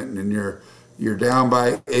tournament and you're down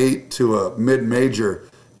by 8 to a mid-major?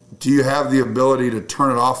 Do you have the ability to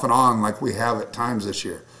turn it off and on like we have at times this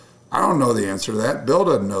year? I don't know the answer to that. Bill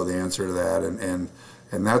doesn't know the answer to that, and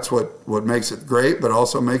that's what makes it great, but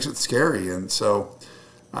also makes it scary. And so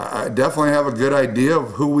I definitely have a good idea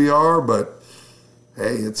of who we are, but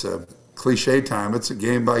hey, it's a cliche time. It's a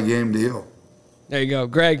game-by-game deal. There you go.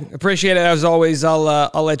 Greg, appreciate it. As always,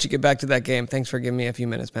 I'll let you get back to that game. Thanks for giving me a few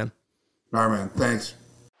minutes, man. All right, man. Thanks.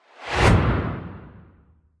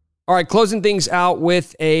 All right, closing things out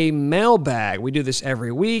with a mailbag. We do this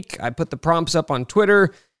every week. I put the prompts up on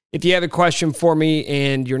Twitter. If you have a question for me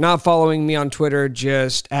and you're not following me on Twitter,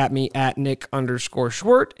 just at me at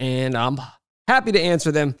Nick_Schwert, and I'm happy to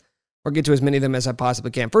answer them or get to as many of them as I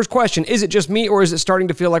possibly can. First question, is it just me or is it starting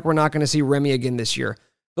to feel like we're not going to see Remy again this year?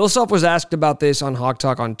 Bill Self was asked about this on Hawk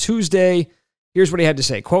Talk on Tuesday. Here's what he had to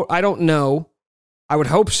say. Quote, I don't know. I would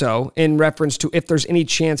hope so, in reference to if there's any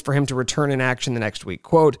chance for him to return in action the next week.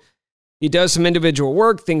 Quote, he does some individual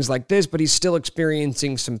work, things like this, but he's still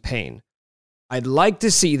experiencing some pain. I'd like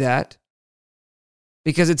to see that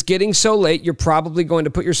because it's getting so late, you're probably going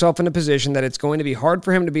to put yourself in a position that it's going to be hard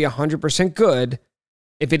for him to be 100% good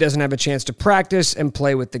if he doesn't have a chance to practice and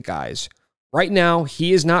play with the guys. Right now,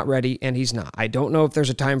 he is not ready, and he's not. I don't know if there's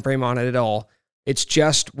a time frame on it at all. It's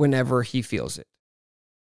just whenever he feels it.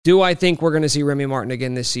 Do I think we're going to see Remy Martin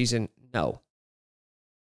again this season? No.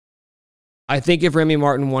 I think if Remy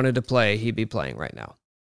Martin wanted to play, he'd be playing right now.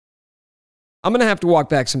 I'm going to have to walk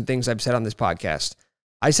back some things I've said on this podcast.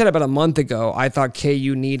 I said about a month ago, I thought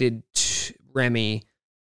KU needed Remy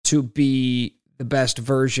to be the best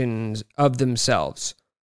versions of themselves.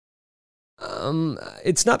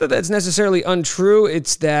 It's not that that's necessarily untrue.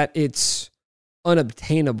 It's that it's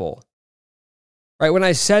unobtainable. Right? When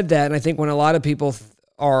I said that, and I think when a lot of people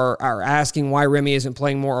are asking why Remy isn't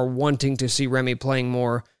playing more or wanting to see Remy playing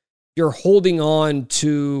more, you're holding on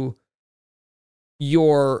to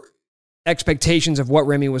your expectations of what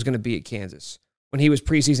Remy was going to be at Kansas when he was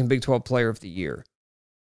preseason Big 12 Player of the Year.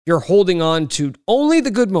 You're holding on to only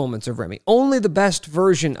the good moments of Remy, only the best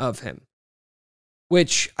version of him.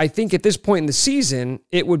 Which I think at this point in the season,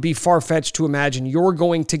 it would be far-fetched to imagine you're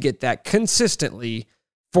going to get that consistently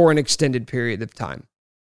for an extended period of time.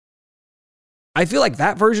 I feel like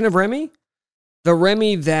that version of Remy, the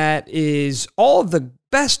Remy that is all of the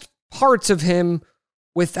best parts of him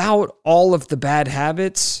without all of the bad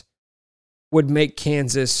habits, would make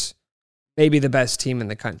Kansas maybe the best team in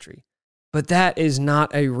the country. But that is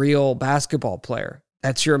not a real basketball player.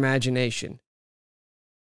 That's your imagination.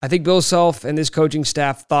 I think Bill Self and this coaching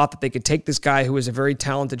staff thought that they could take this guy who is a very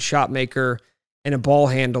talented shot maker and a ball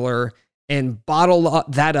handler and bottle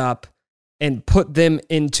that up and put them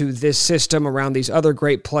into this system around these other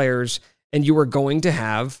great players, and you were going to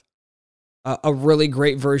have a really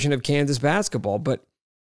great version of Kansas basketball. But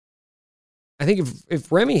I think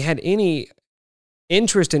if Remy had any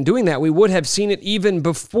interest in doing that, we would have seen it even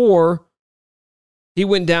before he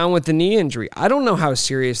went down with the knee injury. I don't know how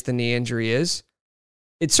serious the knee injury is.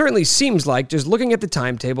 It certainly seems like, just looking at the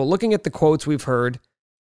timetable, looking at the quotes we've heard,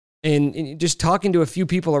 and just talking to a few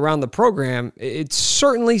people around the program, it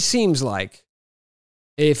certainly seems like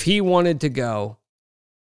if he wanted to go,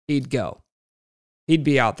 he'd go. He'd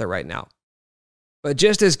be out there right now. But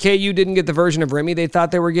just as KU didn't get the version of Remy they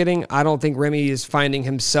thought they were getting, I don't think Remy is finding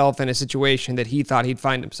himself in a situation that he thought he'd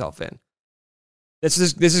find himself in. This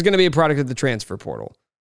is going to be a product of the transfer portal,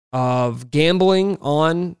 of gambling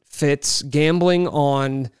on fits, gambling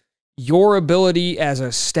on your ability as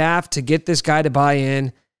a staff to get this guy to buy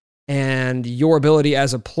in, and your ability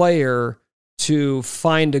as a player to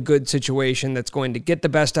find a good situation that's going to get the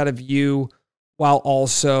best out of you while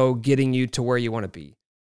also getting you to where you want to be.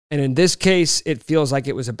 And in this case, it feels like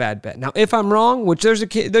it was a bad bet. Now, if I'm wrong, which there's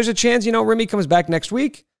a chance, Remy comes back next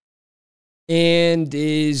week and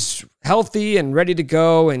is healthy and ready to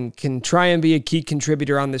go and can try and be a key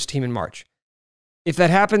contributor on this team in March. If that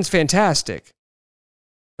happens, fantastic.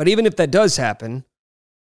 But even if that does happen,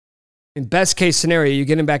 in best case scenario, you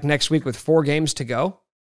get him back next week with 4 games to go.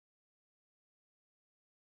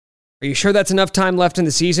 Are you sure that's enough time left in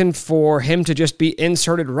the season for him to just be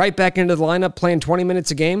inserted right back into the lineup playing 20 minutes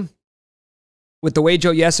a game with the way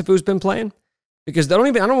Joe Yesufu's been playing? Because I don't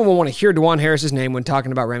even want to hear DeJuan Harris's name when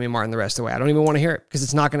talking about Remy Martin the rest of the way. I don't even want to hear it because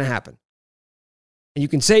it's not going to happen. And you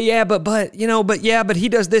can say, but he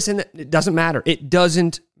does this, and it doesn't matter. It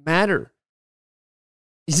doesn't matter.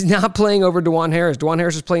 He's not playing over DeJuan Harris. DeJuan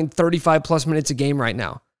Harris is playing 35 plus minutes a game right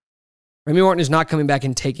now. Remy Martin is not coming back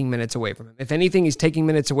and taking minutes away from him. If anything, he's taking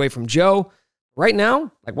minutes away from Joe. Right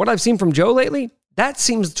now, like what I've seen from Joe lately, that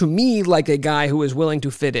seems to me like a guy who is willing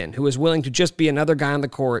to fit in, who is willing to just be another guy on the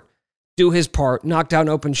court, do his part, knock down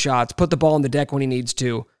open shots, put the ball on the deck when he needs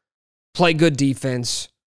to, play good defense,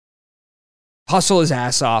 hustle his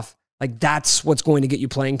ass off. Like that's what's going to get you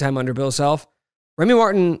playing time under Bill Self. Remy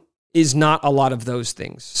Martin is not a lot of those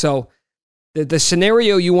things. So the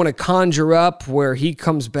scenario you want to conjure up where he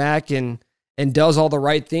comes back and does all the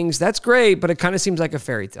right things, that's great, but it kind of seems like a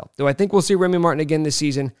fairy tale. Do I think we'll see Remy Martin again this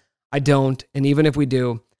season? I don't. And even if we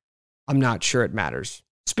do, I'm not sure it matters.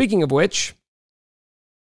 Speaking of which,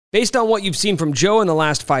 based on what you've seen from Joe in the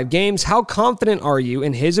last 5 games, how confident are you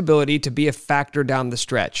in his ability to be a factor down the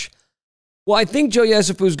stretch? Well, I think Joe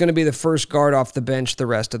Yesufu is going to be the first guard off the bench the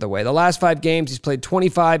rest of the way. The last 5 games, he's played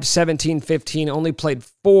 25, 17, 15, only played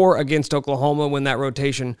 4 against Oklahoma when that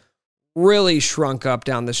rotation really shrunk up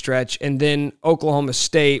down the stretch. And then Oklahoma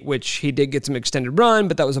State, which he did get some extended run,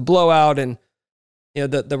 but that was a blowout, and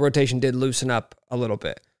the rotation did loosen up a little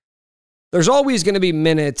bit. There's always going to be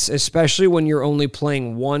minutes, especially when you're only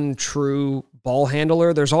playing one true ball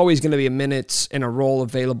handler. There's always going to be minutes in a role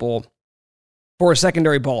available for a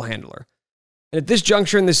secondary ball handler. And at this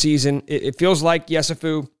juncture in the season, it feels like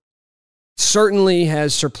Yesufu certainly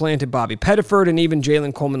has supplanted Bobby Pettiford and even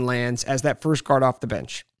Jalen Coleman-Lands as that first guard off the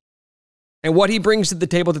bench. And what he brings to the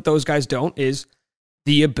table that those guys don't is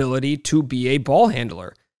the ability to be a ball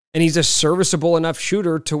handler. And he's a serviceable enough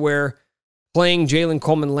shooter to where playing Jalen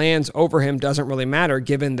Coleman-Lands over him doesn't really matter,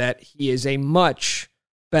 given that he is a much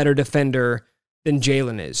better defender than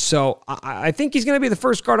Jalen is. So I think he's going to be the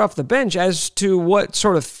first guard off the bench. As to what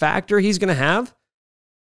sort of factor he's going to have,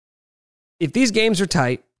 if these games are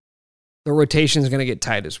tight, the rotation is going to get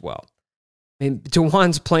tight as well. I mean,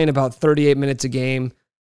 DeJuan's playing about 38 minutes a game,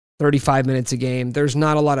 35 minutes a game. There's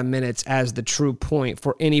not a lot of minutes as the true point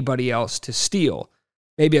for anybody else to steal.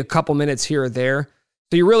 Maybe a couple minutes here or there.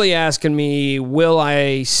 So you're really asking me, will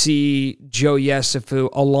I see Joe Yesufu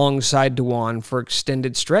alongside DeJuan for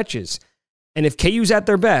extended stretches? And if KU's at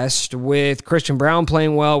their best, with Christian Brown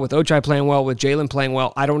playing well, with Ochai playing well, with Jalen playing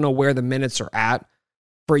well, I don't know where the minutes are at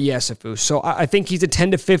for Yesufu. So I think he's a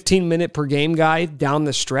 10 to 15 minute per game guy down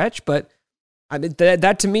the stretch, but I mean,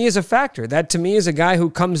 that to me is a factor. That to me is a guy who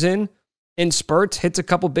comes in spurts, hits a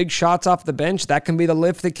couple big shots off the bench. That can be the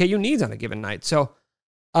lift that KU needs on a given night. So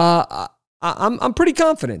I'm pretty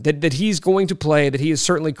confident that he's going to play, that he has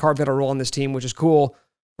certainly carved out a role on this team, which is cool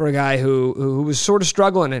for a guy who was sort of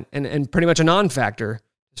struggling and pretty much a non-factor,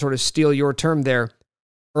 to sort of steal your term there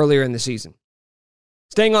earlier in the season.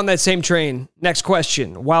 Staying on that same train, next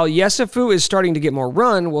question. While Yesufu is starting to get more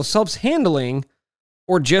run, will Self's handling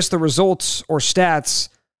or just the results or stats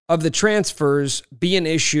of the transfers be an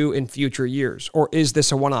issue in future years? Or is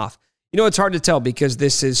this a one-off? It's hard to tell because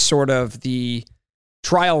this is sort of the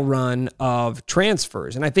trial run of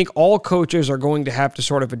transfers. And I think all coaches are going to have to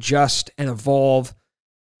sort of adjust and evolve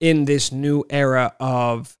in this new era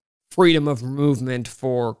of freedom of movement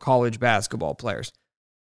for college basketball players.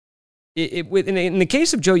 In the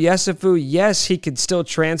case of Joe Yesufu, yes, he could still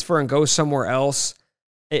transfer and go somewhere else.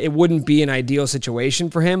 It wouldn't be an ideal situation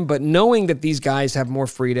for him, but knowing that these guys have more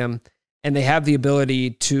freedom and they have the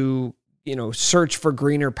ability to, search for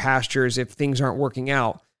greener pastures if things aren't working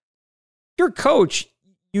out, your coach,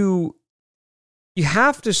 you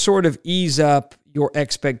have to sort of ease up your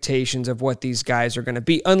expectations of what these guys are going to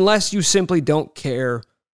be, unless you simply don't care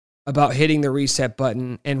about hitting the reset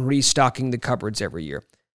button and restocking the cupboards every year.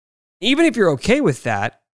 Even if you're okay with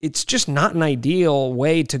that, it's just not an ideal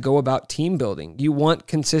way to go about team building. You want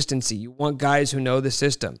consistency. You want guys who know the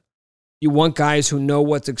system. You want guys who know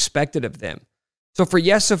what's expected of them. So for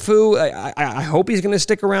Yesufu, I hope he's going to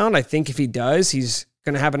stick around. I think if he does, he's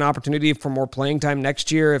going to have an opportunity for more playing time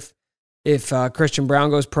next year. If Christian Brown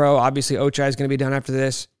goes pro, obviously Ochai is going to be done after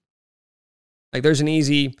this. Like, there's an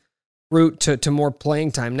easy route to more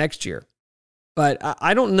playing time next year. But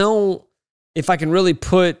I don't know if I can really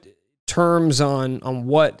put terms on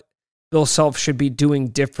what Bill Self should be doing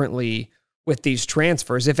differently with these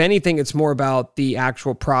transfers. If anything, it's more about the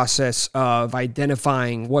actual process of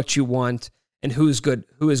identifying what you want and who is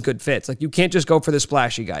good fits. Like, you can't just go for the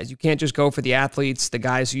splashy guys. You can't just go for the athletes, the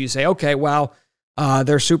guys who you say, okay, well,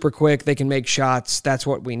 they're super quick, they can make shots, that's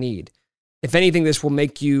what we need. If anything, this will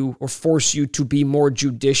make you or force you to be more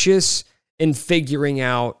judicious in figuring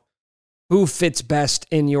out who fits best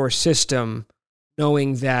in your system,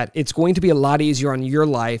 knowing that it's going to be a lot easier on your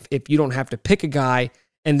life if you don't have to pick a guy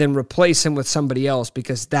and then replace him with somebody else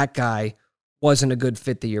because that guy wasn't a good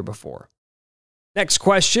fit the year before. Next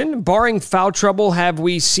question. Barring foul trouble, have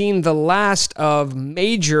we seen the last of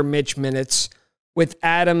major Mitch minutes with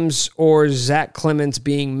Adams or Zach Clemence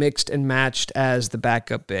being mixed and matched as the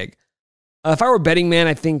backup big? If I were a betting man,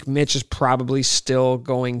 I think Mitch is probably still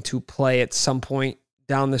going to play at some point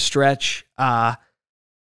down the stretch.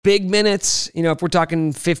 Big minutes, if we're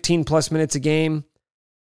talking 15 plus minutes a game,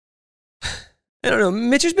 I don't know.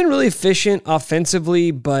 Mitch has been really efficient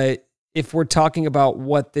offensively, but if we're talking about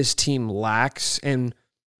what this team lacks, and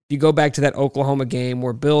you go back to that Oklahoma game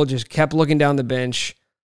where Bill just kept looking down the bench,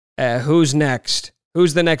 who's next?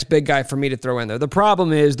 Who's the next big guy for me to throw in there? The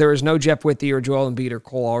problem is there is no Jeff Withey or Joel Embiid or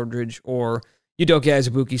Cole Aldridge or Udoka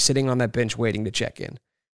Azubuike sitting on that bench waiting to check in.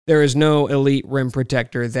 There is no elite rim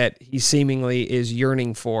protector that he seemingly is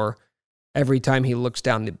yearning for every time he looks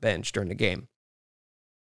down the bench during the game.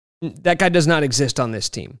 That guy does not exist on this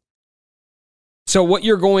team. So what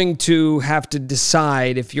you're going to have to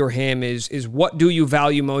decide if you're him is what do you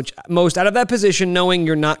value most out of that position, knowing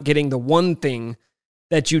you're not getting the one thing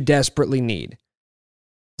that you desperately need.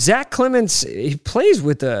 Zach Clemence, he plays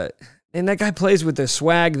with that guy plays with a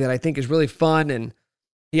swag that I think is really fun, and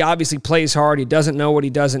he obviously plays hard. He doesn't know what he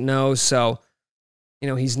doesn't know, so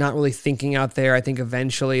he's not really thinking out there. I think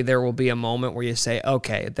eventually there will be a moment where you say,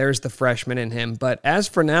 okay, there's the freshman in him. But as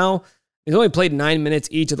for now, he's only played 9 minutes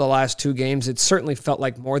each of the last 2 games. It certainly felt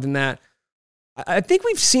like more than that. I think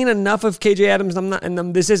we've seen enough of KJ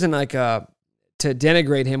Adams. This isn't like to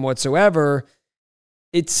denigrate him whatsoever.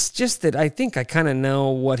 It's just that I think I kind of know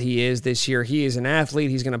what he is this year. He is an athlete.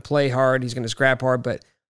 He's going to play hard. He's going to scrap hard, but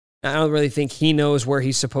I don't really think he knows where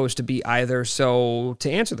he's supposed to be either. So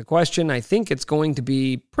to answer the question, I think it's going to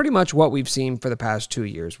be pretty much what we've seen for the past 2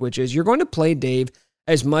 years, which is you're going to play Dave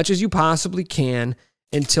as much as you possibly can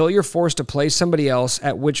until you're forced to play somebody else,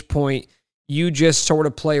 at which point you just sort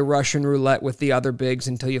of play Russian roulette with the other bigs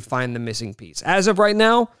until you find the missing piece. As of right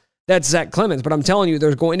now, that's Zach Clemence. But I'm telling you,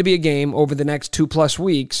 there's going to be a game over the next 2+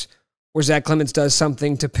 weeks where Zach Clemence does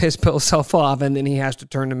something to piss Bill Self off, and then he has to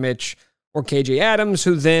turn to Mitch or KJ Adams,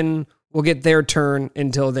 who then will get their turn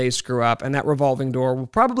until they screw up. And that revolving door will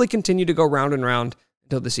probably continue to go round and round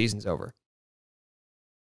until the season's over.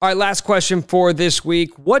 All right, last question for this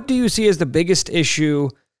week. What do you see as the biggest issue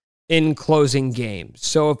in closing games?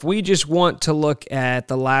 So if we just want to look at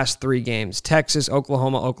the last 3 games, Texas,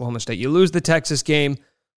 Oklahoma, Oklahoma State. You lose the Texas game.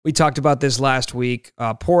 We talked about this last week.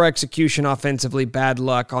 Poor execution offensively, bad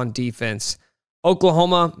luck on defense.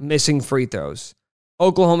 Oklahoma missing free throws.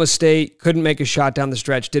 Oklahoma State couldn't make a shot down the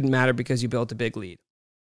stretch. Didn't matter because you built a big lead.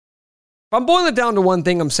 If I'm boiling it down to one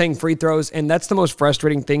thing, I'm saying free throws, and that's the most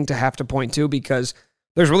frustrating thing to have to point to because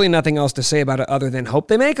there's really nothing else to say about it other than hope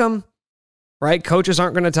they make them, right? Coaches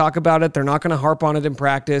aren't going to talk about it. They're not going to harp on it in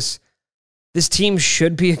practice. This team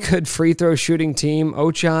should be a good free throw shooting team.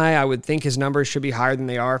 Ochai, I would think his numbers should be higher than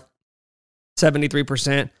they are.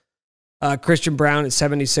 73%. Christian Brown at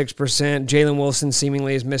 76%. Jalen Wilson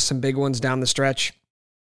seemingly has missed some big ones down the stretch.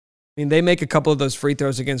 I mean, they make a couple of those free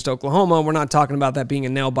throws against Oklahoma. We're not talking about that being a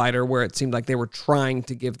nail-biter where it seemed like they were trying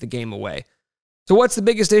to give the game away. So what's the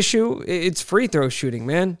biggest issue? It's free throw shooting,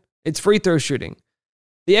 man. It's free throw shooting.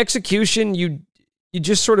 The execution, you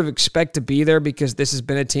just sort of expect to be there because this has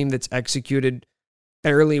been a team that's executed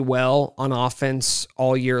fairly well on offense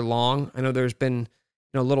all year long. I know there's been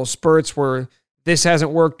little spurts where this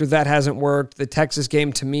hasn't worked or that hasn't worked. The Texas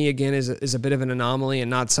game, to me, again, is a bit of an anomaly and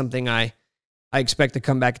not something I expect to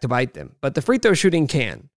come back to bite them. But the free throw shooting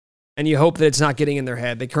can, and you hope that it's not getting in their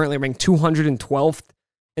head. They currently rank 212th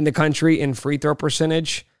in the country in free throw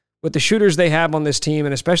percentage. With the shooters they have on this team,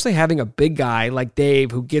 and especially having a big guy like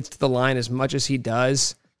Dave who gets to the line as much as he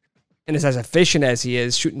does and is as efficient as he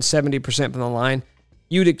is, shooting 70% from the line,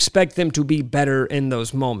 you'd expect them to be better in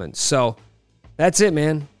those moments. So that's it,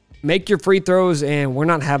 man. Make your free throws, and we're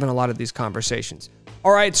not having a lot of these conversations.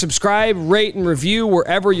 All right, subscribe, rate, and review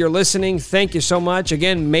wherever you're listening. Thank you so much.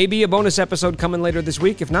 Again, maybe a bonus episode coming later this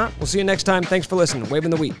week. If not, we'll see you next time. Thanks for listening.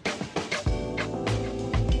 Waving the Wheat.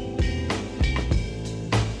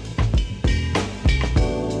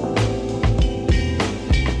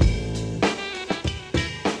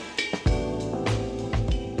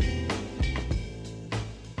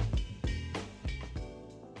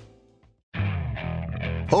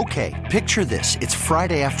 Okay, picture this. It's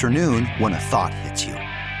Friday afternoon when a thought hits you.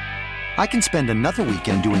 I can spend another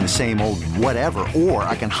weekend doing the same old whatever, or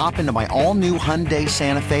I can hop into my all-new Hyundai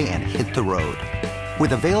Santa Fe and hit the road.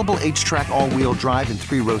 With available H-Track all-wheel drive and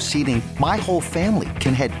 3-row seating, my whole family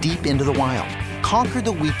can head deep into the wild. Conquer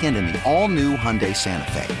the weekend in the all-new Hyundai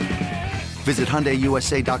Santa Fe. Visit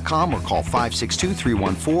HyundaiUSA.com or call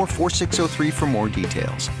 562-314-4603 for more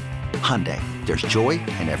details. Hyundai, there's joy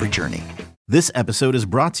in every journey. This episode is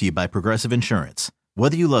brought to you by Progressive Insurance.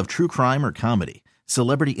 Whether you love true crime or comedy,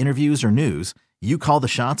 celebrity interviews or news, you call the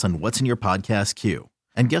shots on what's in your podcast queue.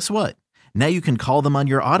 And guess what? Now you can call them on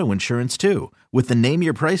your auto insurance too with the Name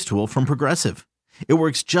Your Price tool from Progressive. It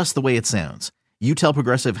works just the way it sounds. You tell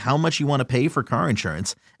Progressive how much you want to pay for car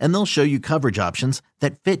insurance, and they'll show you coverage options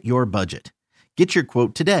that fit your budget. Get your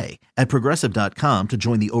quote today at Progressive.com to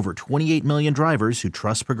join the over 28 million drivers who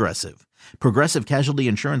trust Progressive. Progressive Casualty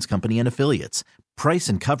Insurance Company and Affiliates. Price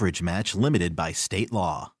and coverage match limited by state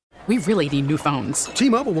law. We really need new phones.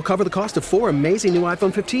 T-Mobile will cover the cost of 4 amazing new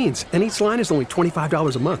iPhone 15s, and each line is only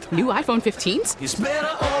 $25 a month. New iPhone 15s? It's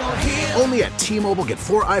better over here. Only at T-Mobile, get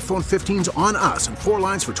 4 iPhone 15s on us and 4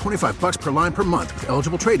 lines for $25 per line per month with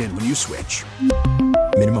eligible trade-in when you switch.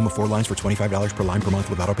 Minimum of 4 lines for $25 per line per month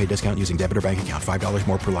with autopay discount using debit or bank account. $5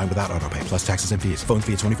 more per line without autopay, plus taxes and fees. Phone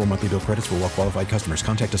fee at 24 monthly bill credits for well-qualified customers.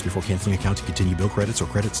 Contact us before canceling account to continue bill credits or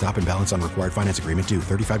credit stop and balance on required finance agreement due.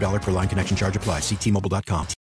 $35 per line connection charge applies. See T-Mobile.com.